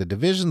and look at the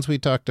divisions we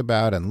talked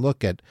about and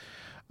look at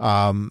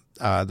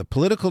the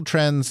political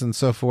trends and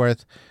so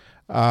forth,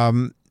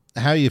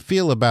 how you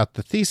feel about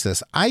the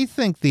thesis. I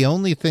think the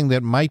only thing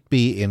that might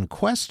be in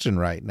question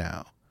right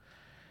now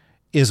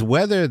is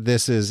whether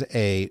this is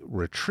a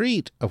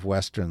retreat of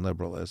Western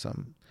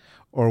liberalism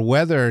or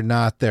whether or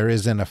not there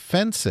is an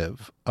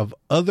offensive of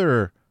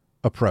other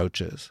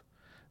approaches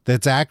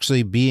that's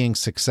actually being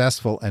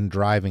successful and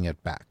driving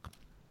it back.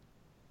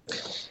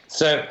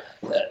 So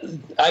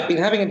I've been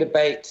having a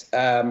debate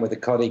with a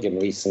colleague in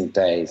recent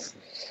days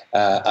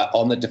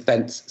on the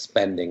defense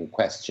spending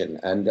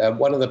question. And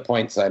one of the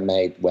points I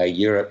made where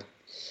Europe,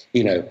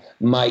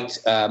 might,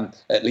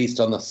 at least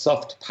on the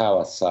soft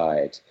power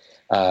side,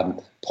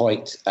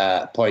 point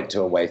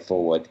to a way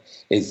forward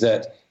is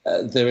that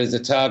there is a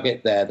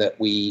target there that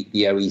the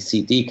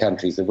OECD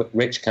countries, the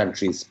rich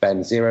countries,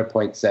 spend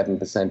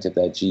 0.7% of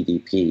their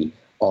GDP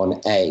on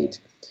aid.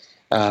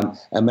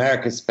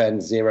 America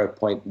spends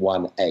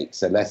 0.18,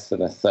 so less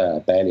than a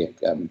third,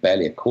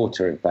 barely a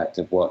quarter, in fact,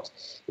 of what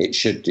it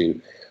should do.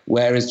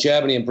 Whereas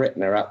Germany and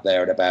Britain are up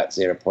there at about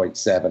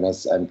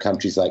 0.7, and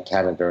countries like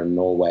Canada and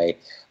Norway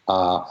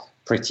are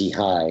pretty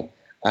high.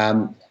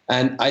 And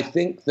I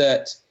think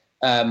that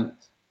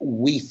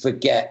we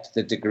forget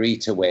the degree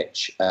to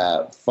which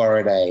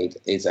foreign aid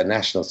is a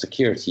national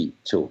security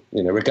tool.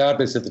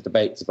 Regardless of the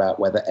debates about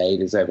whether aid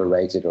is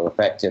overrated or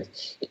effective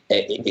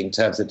in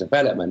terms of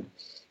development,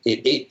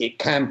 it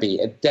can be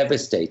a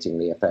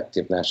devastatingly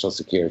effective national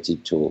security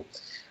tool.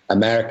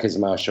 America's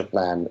Marshall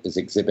Plan is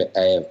Exhibit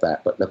A of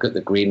that, but look at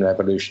the Green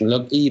Revolution.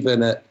 Look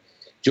even at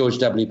George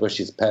W.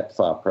 Bush's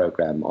PEPFAR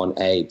program on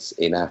AIDS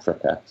in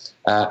Africa.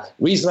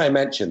 Reason I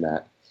mention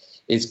that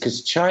is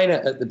because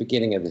China at the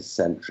beginning of this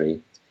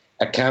century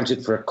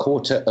accounted for a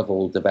quarter of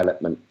all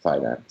development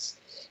finance.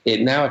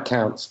 It now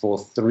accounts for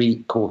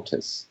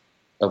 3/4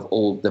 of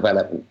all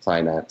development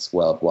finance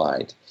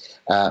worldwide.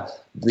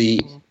 The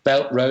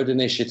Belt Road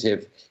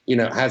Initiative,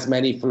 has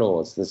many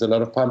flaws. There's a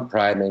lot of pump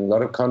priming, a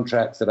lot of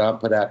contracts that aren't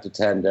put out to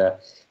tender, a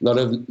lot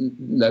of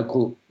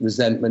local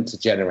resentment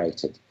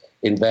generated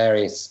in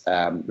various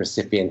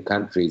recipient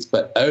countries.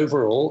 But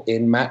overall,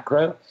 in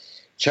macro,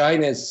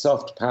 China's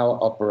soft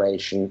power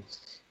operation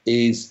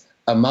is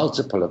a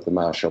multiple of the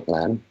Marshall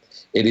Plan.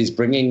 It is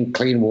bringing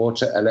clean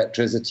water,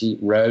 electricity,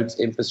 roads,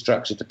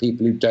 infrastructure to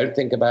people who don't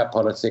think about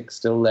politics,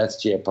 still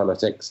less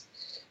geopolitics.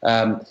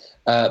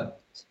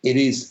 It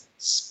is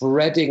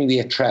spreading the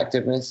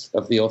attractiveness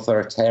of the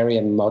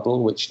authoritarian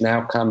model, which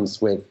now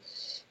comes with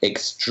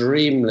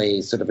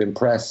extremely sort of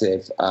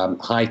impressive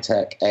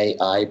high-tech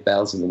AI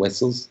bells and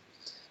whistles.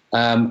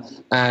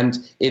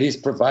 And it is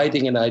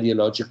providing an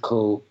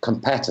ideological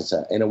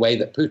competitor in a way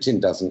that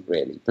Putin doesn't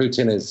really.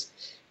 Putin is,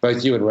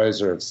 both you and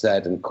Rosa have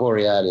said, and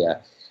Corey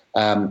earlier,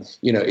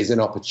 is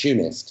an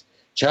opportunist.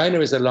 China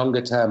is a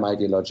longer-term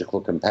ideological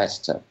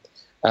competitor.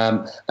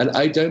 And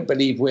I don't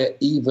believe we're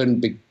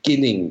even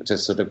beginning to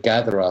sort of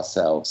gather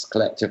ourselves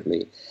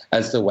collectively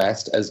as the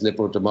West, as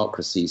liberal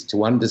democracies,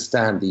 to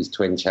understand these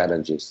twin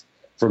challenges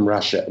from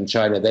Russia and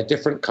China. They're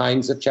different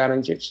kinds of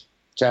challenges,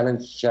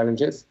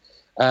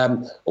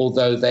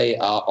 although they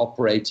are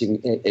operating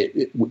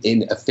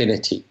in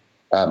affinity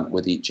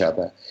with each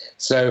other.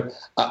 So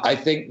I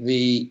think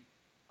the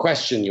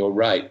question, you're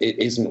right, it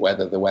isn't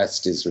whether the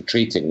West is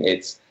retreating,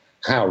 it's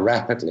how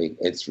rapidly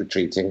it's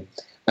retreating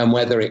and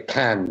whether it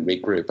can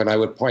regroup. And I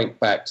would point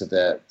back to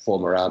the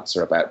former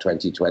answer about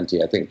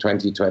 2020. I think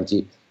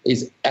 2020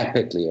 is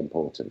epically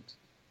important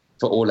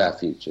for all our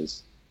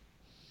futures.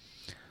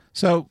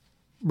 So,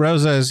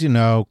 Rosa, as you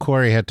know,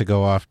 Corey had to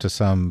go off to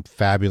some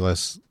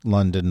fabulous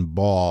London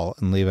ball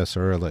and leave us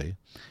early.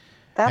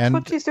 That's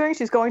what she's doing?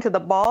 She's going to the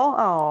ball?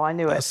 Oh, I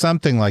knew it.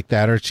 Something like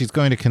that. Or she's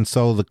going to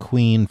console the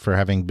Queen for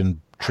having been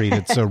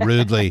treated so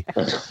rudely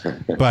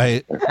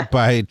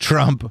by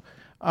Trump.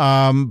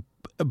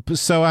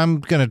 So I'm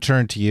going to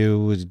turn to you.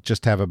 We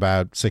just have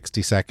about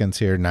 60 seconds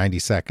here, 90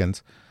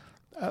 seconds.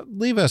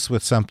 Leave us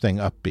with something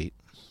upbeat.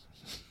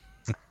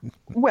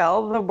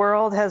 Well, the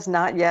world has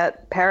not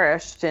yet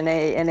perished in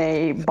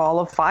a ball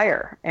of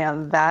fire,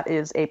 and that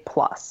is a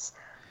plus.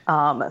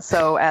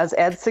 So as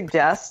Ed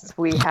suggests,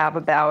 we have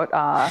about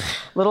a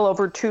little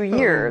over 2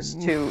 years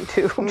to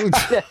try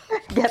to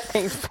get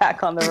things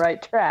back on the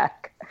right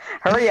track.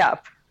 Hurry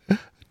up.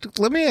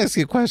 Let me ask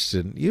you a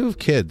question. You have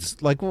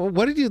kids. Like,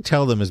 what did you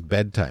tell them as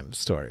bedtime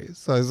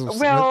stories?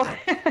 Well,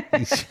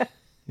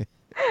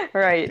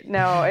 right.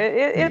 No,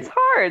 it's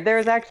hard.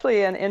 There's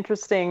actually an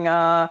interesting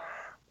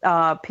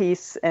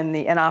piece in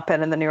an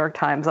op-ed in the New York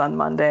Times on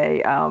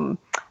Monday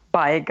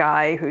by a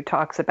guy who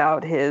talks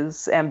about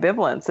his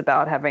ambivalence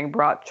about having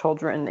brought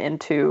children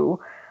into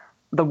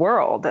the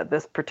world at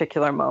this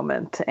particular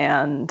moment.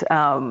 And,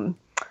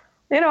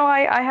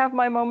 I have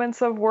my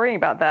moments of worrying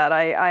about that.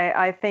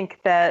 I think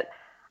that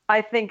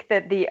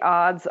the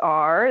odds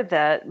are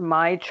that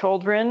my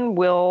children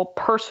will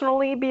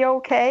personally be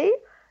okay.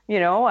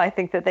 I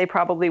think that they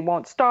probably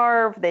won't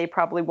starve. They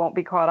probably won't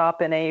be caught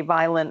up in a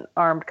violent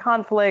armed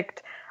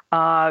conflict.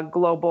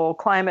 Global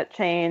climate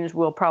change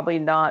will probably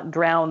not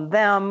drown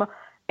them.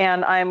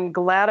 And I'm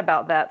glad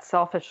about that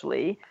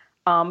selfishly.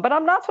 But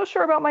I'm not so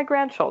sure about my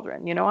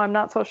grandchildren. I'm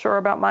not so sure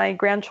about my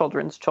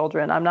grandchildren's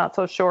children. I'm not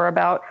so sure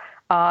about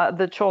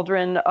the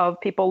children of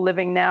people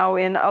living now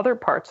in other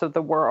parts of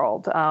the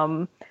world.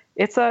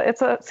 It's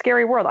a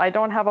scary world. I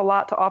don't have a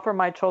lot to offer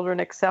my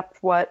children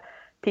except what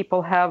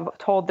people have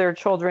told their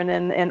children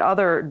in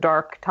other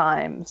dark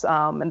times.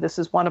 And this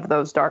is one of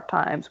those dark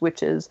times,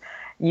 which is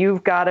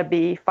you've got to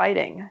be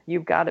fighting.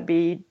 You've got to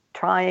be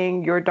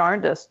trying your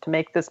darndest to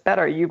make this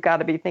better. You've got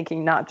to be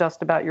thinking not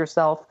just about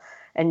yourself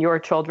and your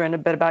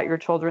children, but about your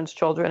children's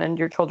children and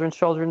your children's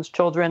children's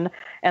children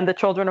and the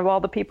children of all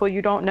the people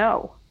you don't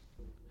know.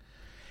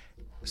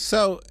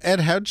 So,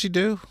 Ed, how'd you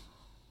do?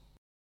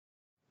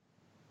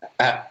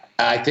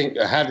 I think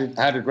how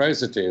did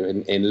Rosa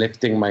do in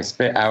lifting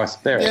our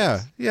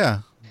spirits? Yeah.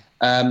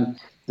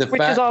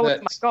 Which is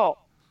always my goal.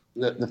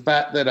 The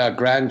fact that our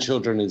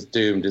grandchildren is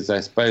doomed is,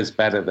 I suppose,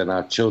 better than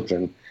our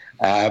children.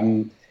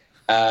 The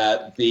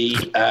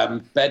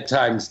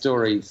bedtime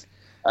stories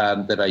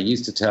that I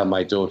used to tell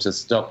my daughter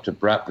stopped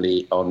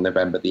abruptly on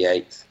November the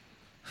 8th,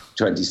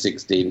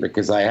 2016,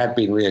 because I had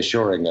been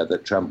reassuring her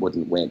that Trump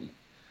wouldn't win.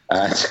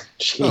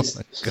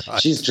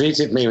 She's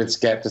treated me with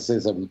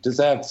skepticism,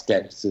 deserved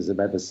skepticism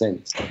ever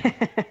since.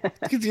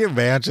 Could you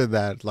imagine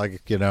that?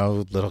 Like,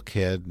 little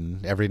kid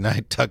and every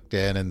night tucked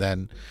in, and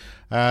then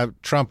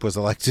Trump was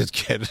elected,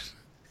 kid.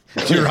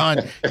 You're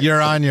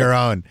on your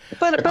own.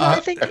 But I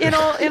think in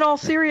all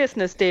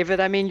seriousness, David,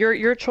 I mean,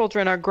 your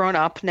children are grown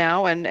up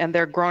now, and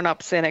they're grown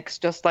up cynics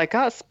just like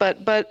us.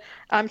 But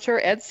I'm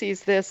sure Ed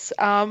sees this.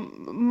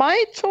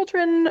 My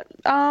children,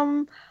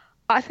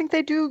 I think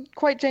they do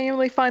quite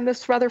genuinely find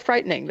this rather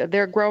frightening, that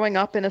they're growing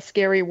up in a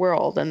scary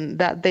world and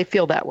that they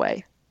feel that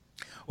way.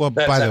 Well,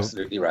 that's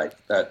absolutely right.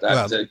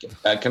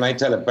 Can I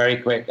tell a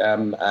very quick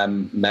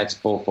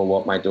metaphor for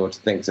what my daughter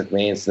thinks of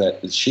me? Is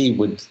that she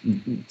would,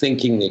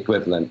 thinking the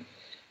equivalent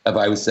of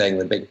I was saying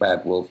the big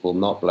bad wolf will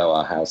not blow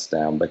our house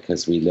down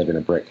because we live in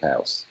a brick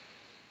house.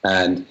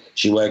 And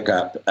she woke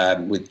up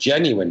with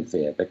genuine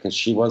fear because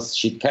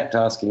she kept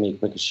asking me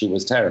because she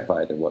was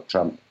terrified of what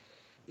Trump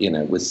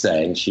was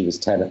saying. She was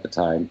 10 at the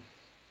time,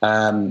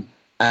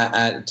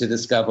 to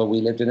discover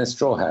we lived in a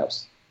straw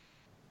house.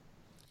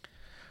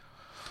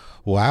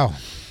 Wow.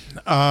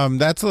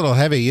 That's a little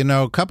heavy.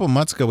 A couple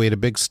months ago, we had a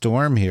big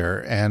storm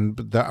here,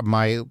 and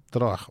my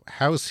little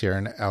house here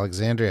in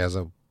Alexandria has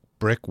a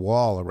brick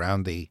wall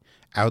around the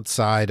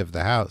outside of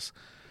the house,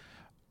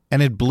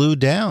 and it blew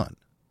down.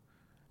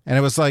 And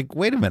it was like,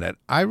 wait a minute,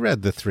 I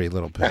read The Three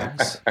Little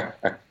Pigs.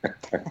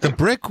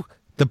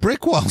 The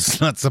brick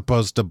wall's not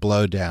supposed to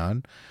blow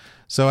down.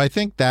 So I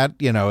think that,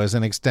 is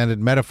an extended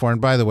metaphor. And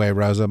by the way,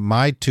 Rosa,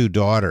 my two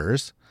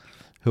daughters,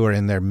 who are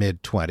in their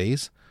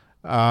mid-20s,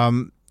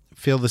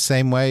 feel the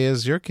same way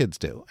as your kids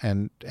do,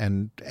 and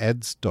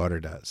Ed's daughter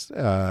does,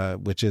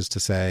 which is to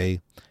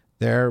say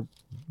they're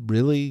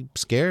really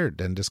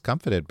scared and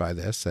discomfited by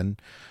this.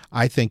 And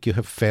I think you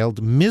have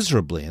failed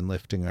miserably in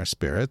lifting our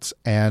spirits,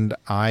 and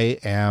I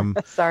am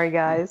sorry,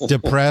 guys,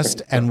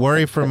 depressed and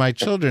worry for my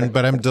children,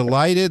 but I'm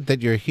delighted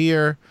that you're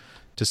here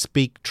to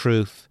speak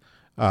truth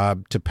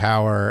to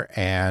power,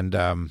 and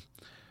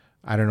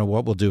I don't know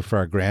what we'll do for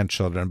our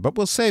grandchildren, but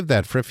we'll save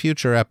that for a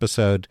future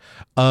episode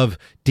of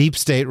Deep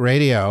State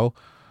Radio.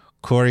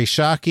 Kori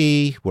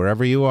Schake,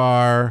 wherever you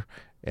are,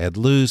 Ed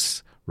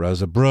Luce,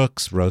 Rosa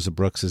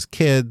Brooks's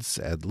kids,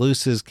 Ed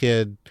Luce's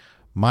kid,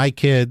 my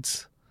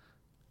kids.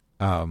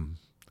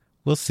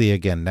 We'll see you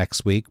again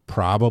next week,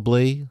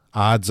 probably.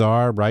 Odds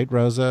are, right,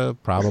 Rosa?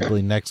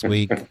 Probably next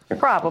week.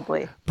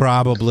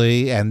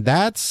 Probably. And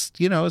that's,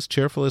 as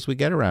cheerful as we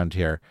get around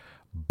here.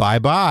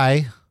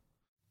 Bye-bye.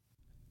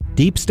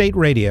 Deep State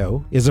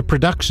Radio is a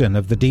production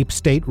of the Deep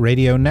State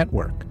Radio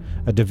Network,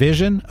 a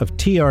division of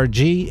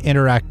TRG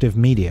Interactive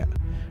Media.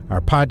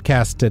 Our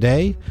podcast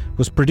today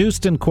was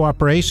produced in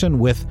cooperation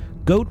with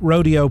Goat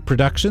Rodeo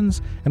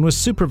Productions and was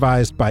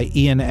supervised by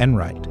Ian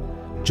Enright.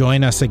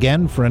 Join us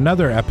again for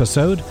another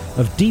episode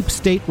of Deep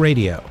State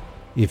Radio.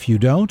 If you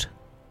don't,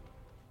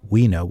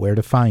 we know where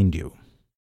to find you.